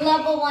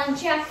 Level 1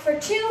 jack for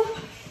 2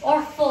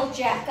 or full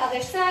jack.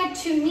 Other side,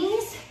 2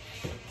 knees,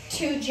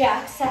 2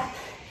 jacks up.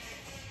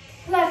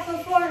 Left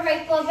foot forward,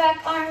 right foot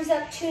back, arms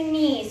up, 2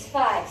 knees.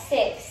 5,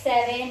 6,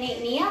 7,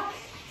 8,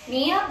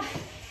 knee up,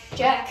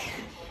 jack,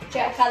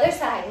 jack. Other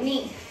side,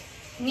 knee,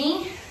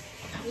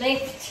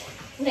 lift,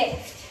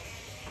 lift.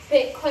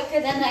 Bit quicker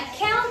than that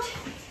count.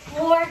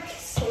 Work,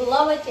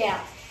 slow it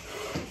down.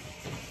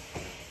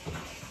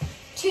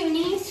 2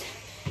 knees,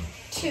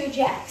 2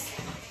 jacks.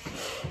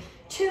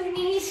 2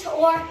 knees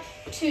or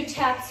 2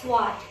 taps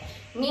wide.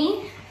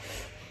 Knee,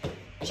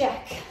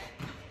 jack.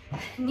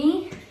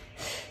 Knee,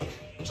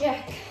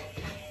 jack.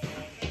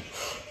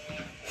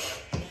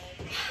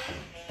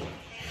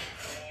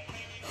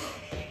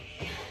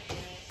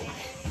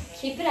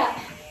 Keep it up.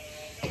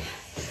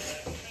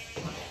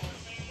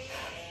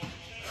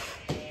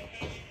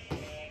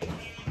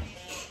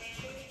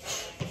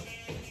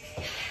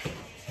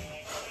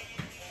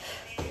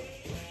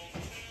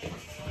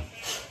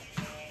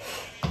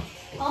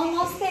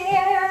 Almost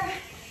there.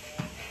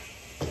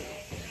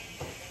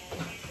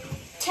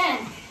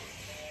 10,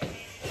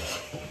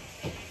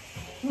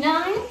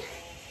 9,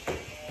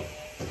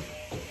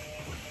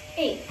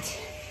 8,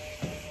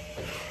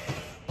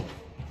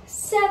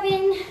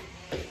 7,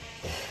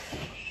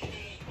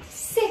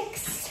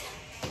 6,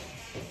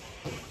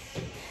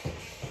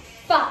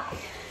 5,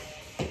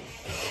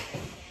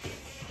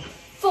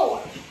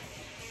 4,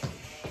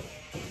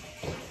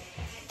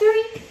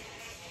 3,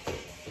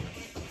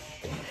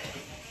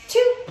 2,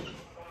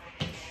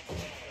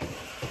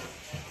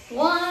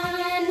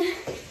 1.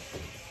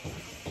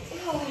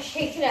 Oh,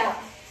 shake it out.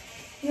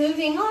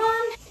 Moving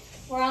on.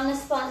 We're on the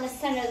spot in the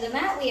center of the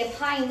mat. We have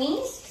high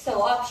knees,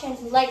 so option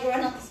leg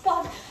run on the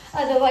spot.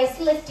 Otherwise,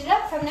 lift it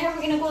up. From there,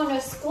 we're going to go into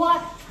a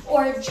squat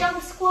or a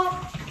jump squat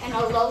and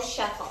a low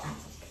shuffle.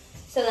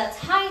 So that's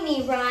high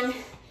knee run,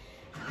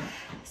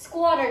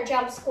 squat or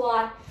jump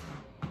squat,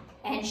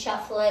 and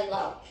shuffle it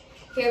low.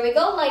 Here we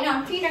go. Light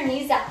on feet or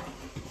knees up.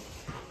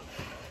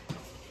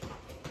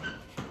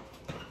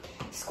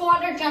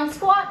 Squat or jump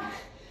squat,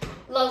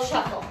 low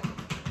shuffle.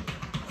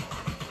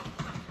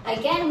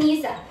 Again,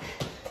 knees up.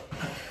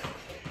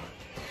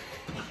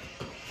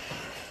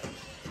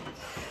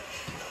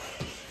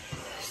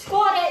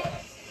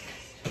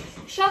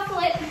 Shuffle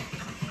it.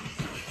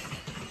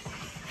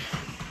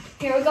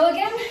 Here we go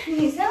again,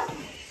 knees up.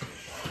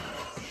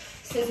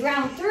 This is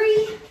round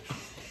 3.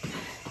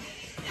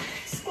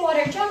 Squat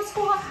or jump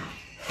squat.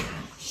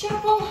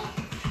 Shuffle.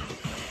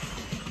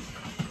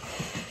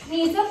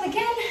 Knees up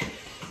again.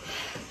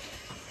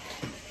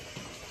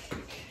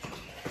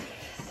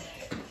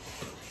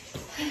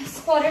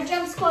 Squat or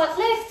jump squat,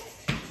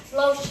 lift.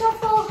 Low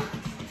shuffle.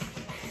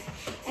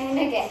 And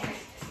again.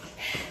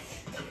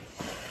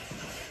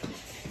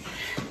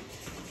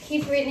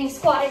 Keep breathing,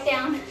 squat it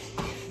down.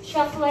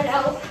 Shuffle it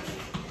out.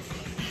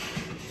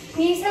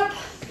 Knees up.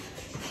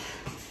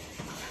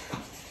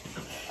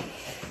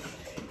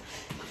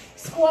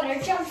 Squat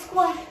or jump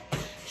squat.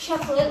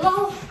 Shuffle it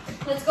low.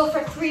 Let's go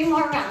for 3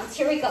 more rounds.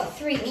 Here we go.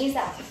 3, knees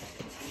up.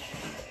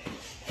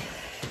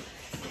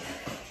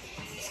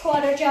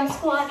 Squat or jump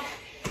squat.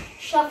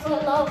 Shuffle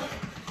it low.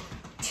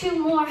 2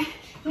 more,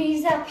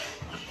 knees up.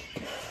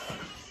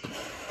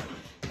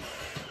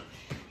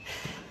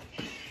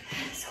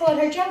 Squat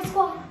or jump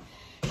squat.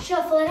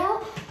 Shuffle it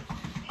out.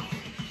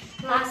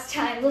 Last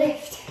time,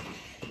 lift.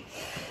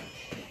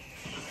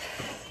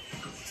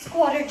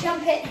 Squat or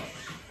jump it.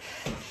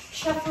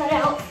 Shuffle it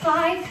out.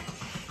 5,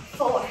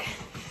 4,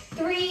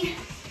 3,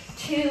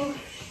 2,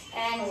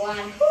 and 1.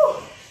 Whew.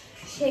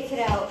 Shake it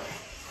out.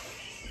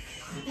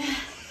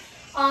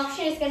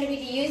 Option is going to be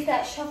to use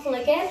that shuffle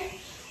again,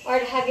 or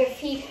to have your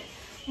feet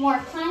more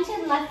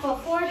planted. Left foot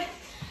forward,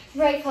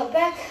 right foot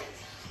back,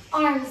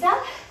 arms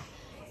up.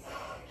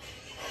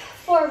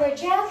 Forward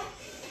jab,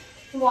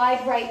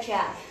 wide right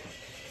jab.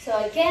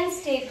 So again,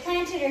 stay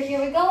planted, or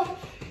here we go.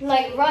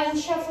 Light run,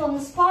 shuffle in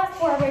the spot,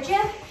 forward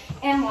jab,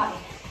 and wide.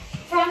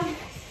 Front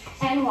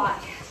and wide.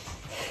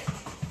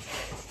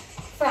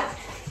 Front,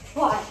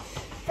 wide,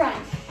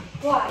 front,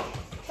 wide,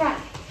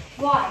 front,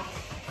 wide.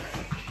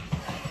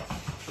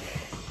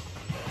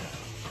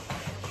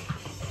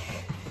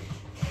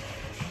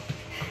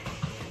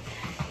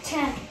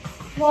 Ten,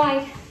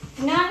 wide,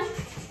 9,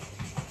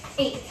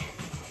 8,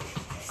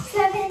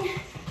 7,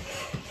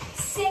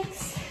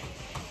 6,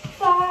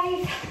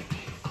 5,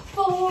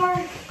 4,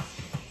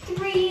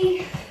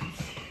 3,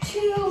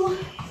 2,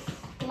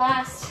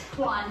 last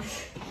one.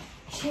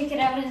 Shake it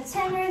out in the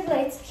center,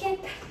 let's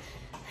kick.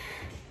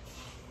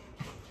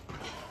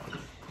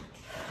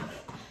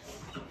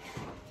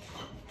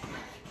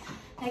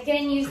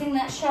 Again, using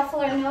that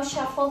shuffle or no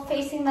shuffle,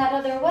 facing that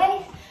other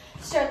way.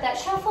 Start that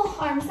shuffle,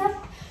 arms up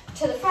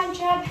to the front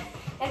jab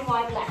and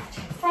wide left.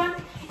 Front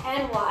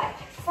and wide,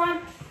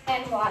 front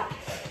and wide.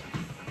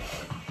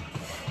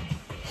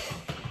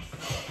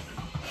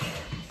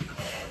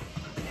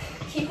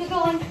 Keep it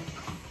going.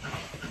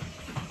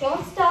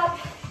 Don't stop.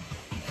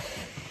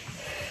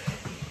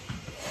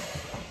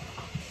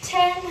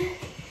 10,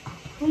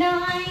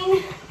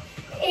 9,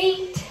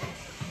 8,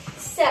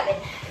 7,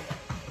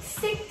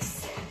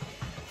 6,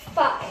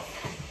 5,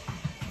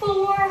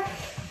 4,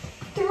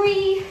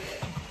 3,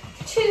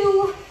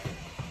 2,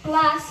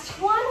 last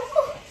one.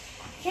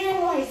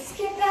 Again, light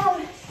skip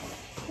out.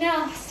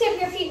 Now,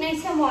 step your feet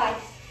nice and wide.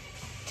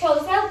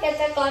 Toes out, get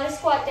that goddess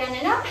squat down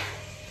and up.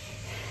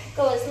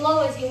 Go as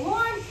low as you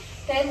want.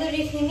 Dilute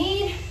if you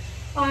need.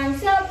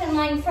 Arms up and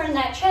line in front of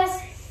that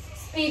chest.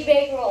 Speed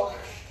big roll.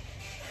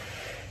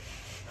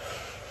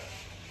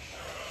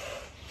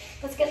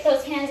 Let's get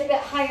those hands a bit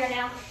higher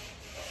now.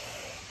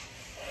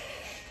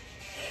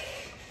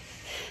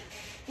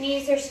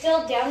 Knees are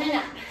still down and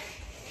up.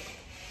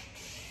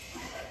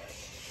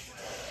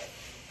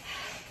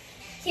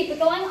 Keep it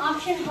going.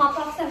 Option, hop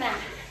off the mat.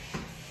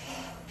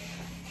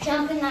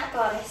 Jump in that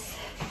goddess.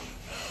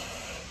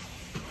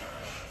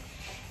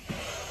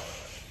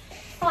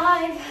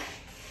 5,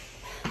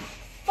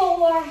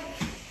 4,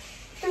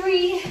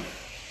 3,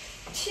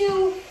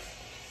 2,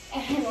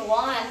 and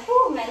 1.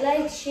 Ooh, my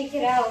legs, shake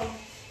it out.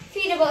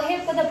 Feet about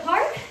hip width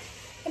apart.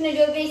 Gonna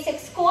do a basic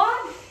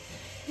squat.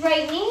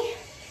 Right knee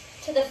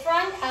to the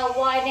front, out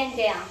wide and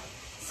down.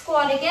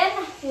 Squat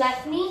again,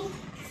 left knee,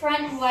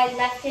 front, wide,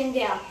 left and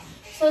down.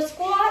 So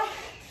squat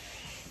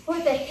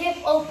with a hip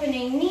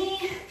opening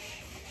knee,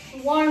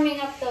 warming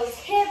up those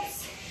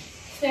hips.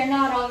 If they're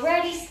not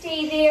already,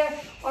 stay there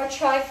or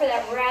try for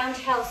that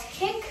roundhouse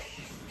kick.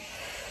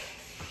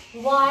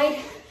 Wide,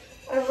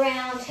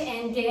 around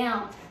and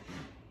down.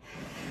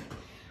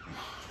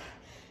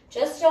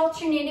 Just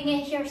alternating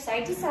it here,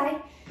 side to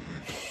side.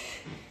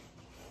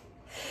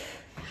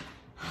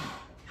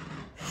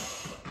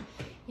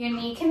 Your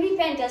knee can be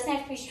bent, doesn't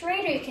have to be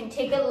straight, or you can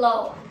take it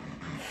low.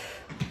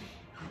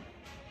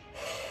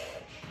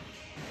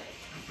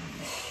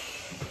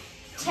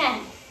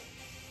 Ten,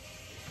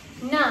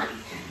 9,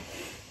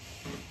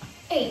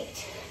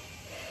 8,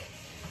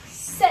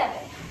 7,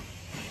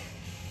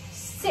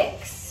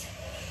 6,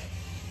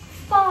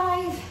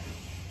 5,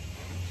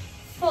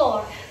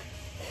 4,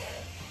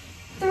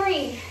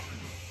 3,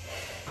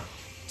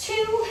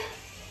 2,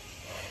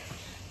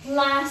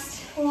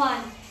 last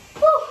one.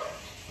 Woo.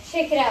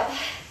 Shake it out.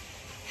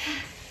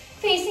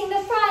 Facing the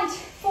front,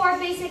 4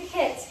 basic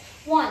hits.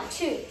 1,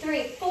 2,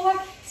 3, 4.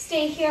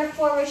 Stay here,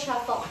 forward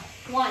shuffle.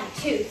 1,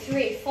 2,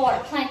 3, 4.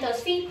 Plant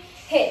those feet,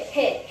 hit,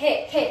 hit,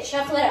 hit, hit,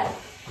 shuffle it up.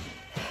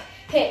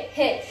 Hit,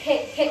 hit,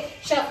 hit, hit,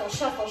 shuffle,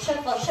 shuffle,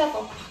 shuffle,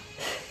 shuffle.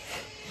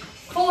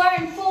 4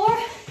 and 4.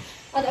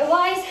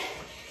 Otherwise,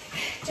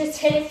 just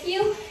hit a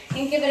few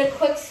and give it a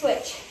quick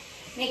switch.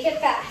 Make it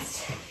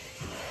fast.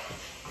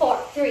 4,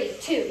 3,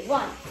 2,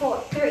 1,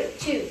 4, 3,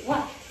 2,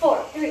 1,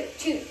 4, 3,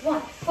 2,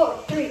 1, 4,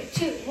 3,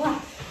 2,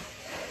 1.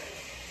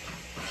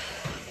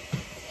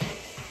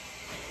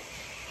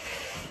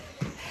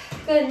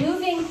 Good,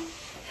 moving.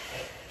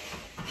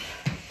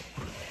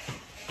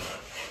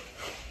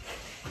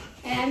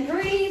 And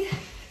breathe.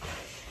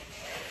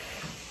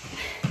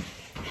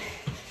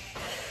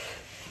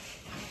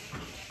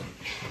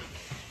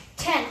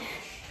 Ten,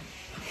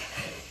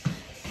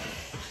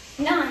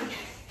 9,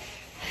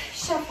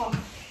 shuffle.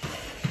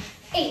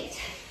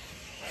 8,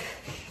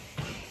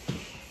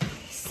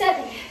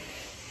 7,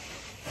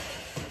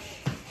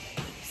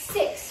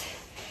 6,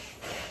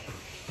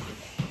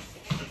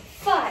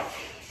 5,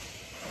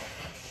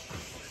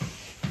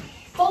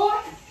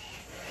 4,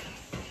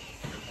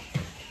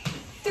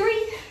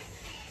 3,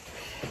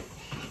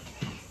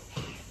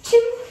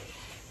 2,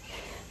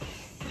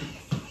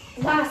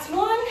 last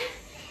one.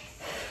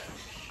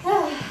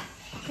 Oh,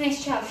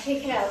 nice job,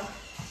 shake it out.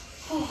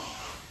 Oh,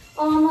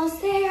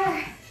 almost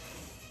there.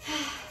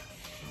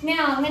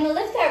 Now I'm going to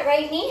lift that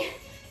right knee,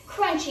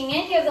 crunching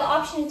in. You have the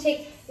option to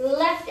take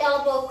left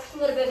elbow, a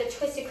little bit of a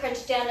twisted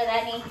crunch down to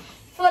that knee.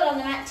 Foot on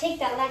the mat, take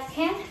that left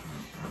hand,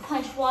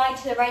 punch wide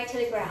to the right to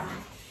the ground.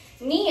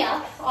 Knee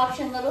up,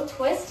 option little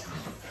twist,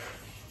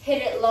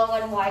 hit it low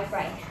and wide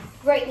right.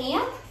 Right knee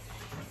up,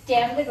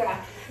 down to the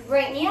ground.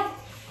 Right knee up,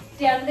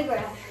 down to the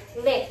ground.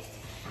 Lift,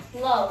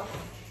 low,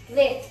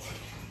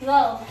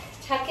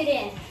 tuck it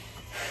in.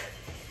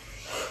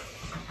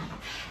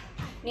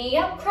 Knee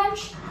up,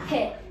 crunch,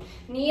 hit.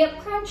 Knee up,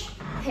 crunch,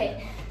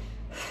 hit.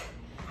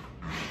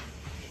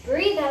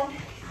 Breathe out.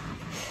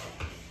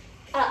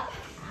 Up,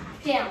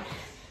 down,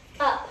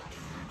 up,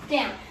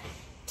 down.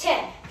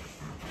 10,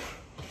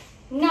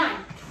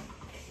 9,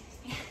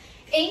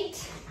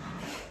 8,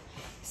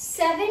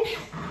 7,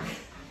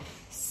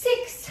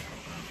 6,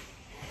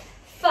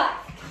 5,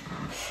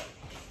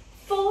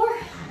 4,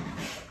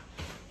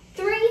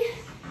 3,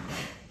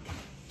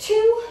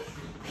 2,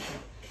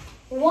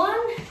 1.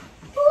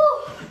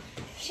 Woo.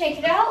 Shake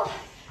it out.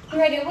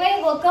 Right away,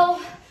 we'll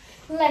go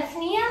left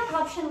knee up,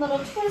 option little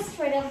twist,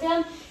 right up,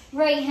 down.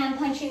 Right hand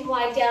punching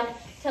wide down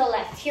to the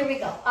left. Here we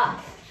go.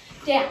 Up,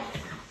 down,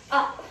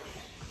 up,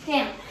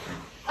 down,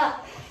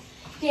 up,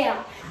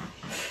 down.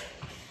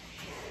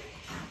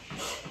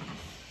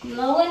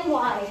 Low and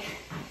wide.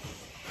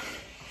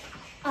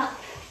 Up,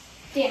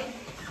 down,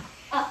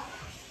 up,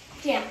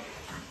 down.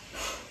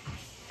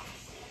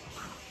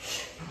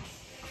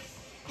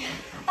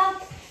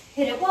 Up,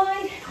 hit it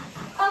wide,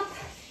 up,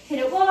 hit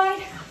it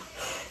wide.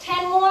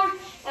 10 more,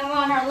 and we're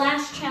on our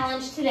last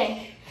challenge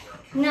today.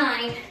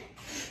 9,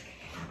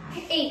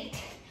 8,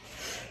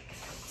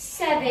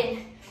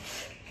 7,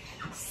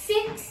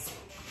 6,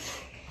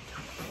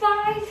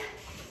 5,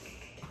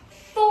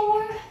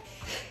 4,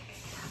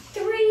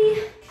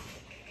 3,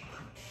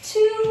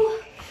 2,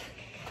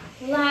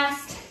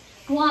 last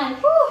one.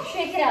 Woo,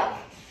 shake it out.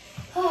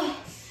 Oh,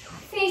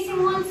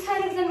 facing one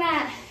side of the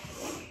mat.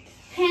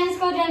 Hands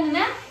go down the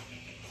mat.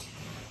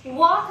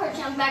 Walk or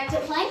jump back to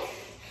plank.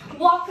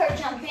 Walk or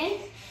jump in.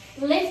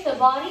 Lift the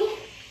body.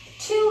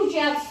 2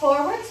 jabs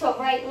forward, so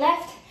right,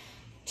 left.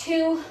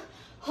 2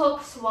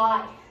 hooks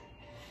wide.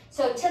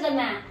 So to the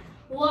mat.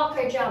 Walk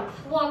or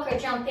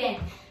jump in.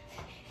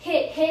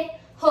 Hit, hit,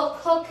 hook,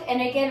 hook,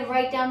 and again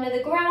right down to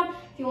the ground.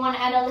 If you want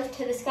to add a lift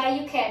to the sky,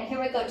 you can. Here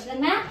we go, to the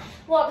mat.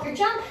 Walk or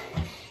jump.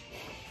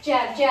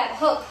 Jab, jab,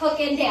 hook, hook,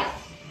 and down.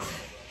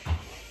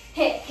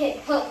 Hit, hit,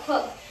 hook,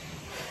 hook.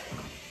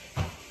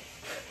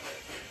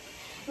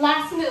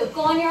 Last move,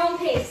 go on your own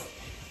pace.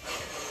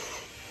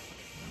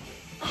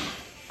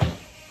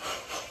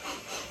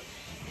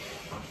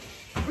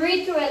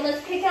 Breathe through it,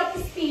 let's pick up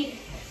the speed.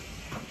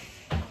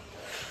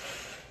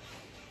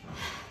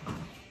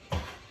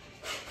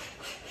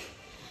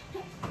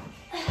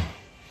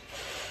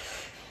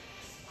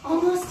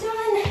 Almost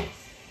done.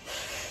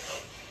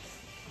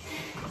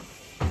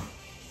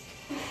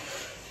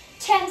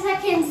 10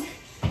 seconds.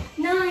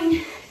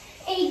 9,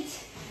 8,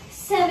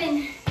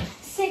 7,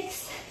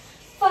 6,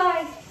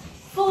 5,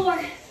 4,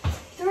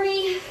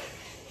 3,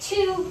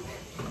 2,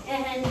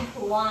 and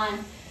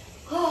 1.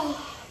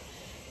 Oh,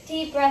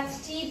 deep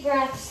breaths, deep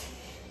breaths.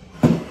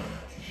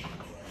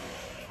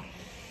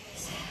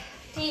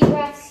 Deep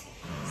breaths,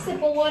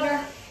 sip of water.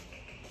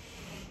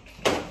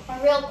 A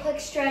real quick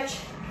stretch.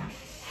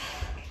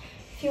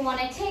 If you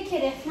want to take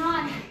it, if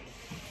not,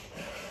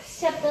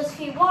 step those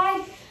feet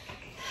wide.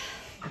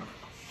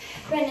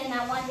 Bend in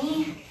that one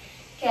knee.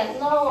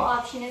 Get low.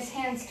 Option is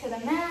hands to the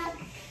mat.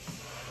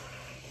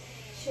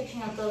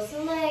 Stretching out those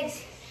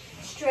legs.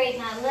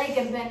 Straighten that leg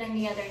and bend in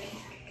the other knee.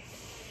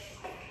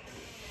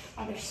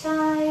 Other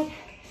side.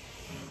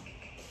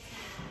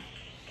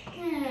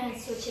 And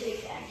switch it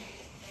again.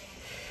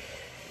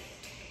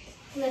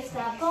 Lift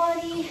that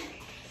body.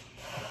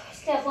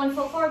 Step 1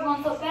 foot forward,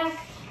 1 foot back.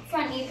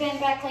 Front knee bent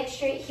back, leg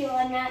straight, heel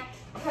on mat.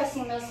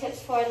 Pressing those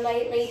hips forward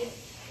lightly.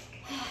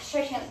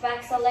 Stretching out the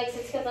backs of the legs.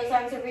 Let's get those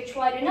arms to reach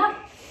wide enough.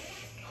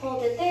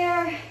 Hold it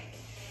there.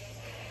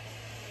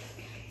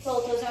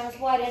 Fold those arms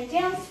wide and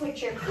down.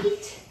 Switch your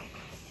feet.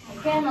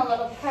 Again, a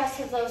little press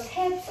of those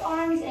hips,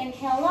 arms.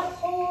 Inhale up,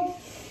 hold.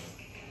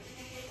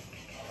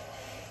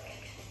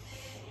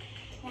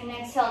 And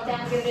exhale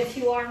down. Give it a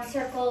few arm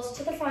circles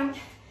to the front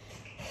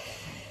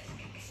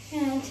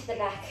and to the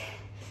back.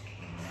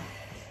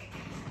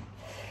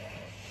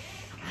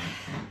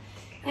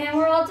 And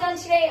we're all done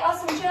today.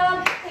 Awesome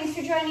job. Thanks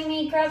for joining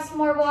me. Grab some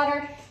more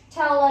water,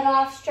 towel it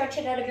off, stretch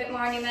it out a bit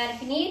more on your mat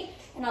if you need.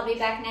 And I'll be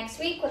back next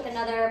week with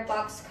another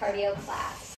box cardio class.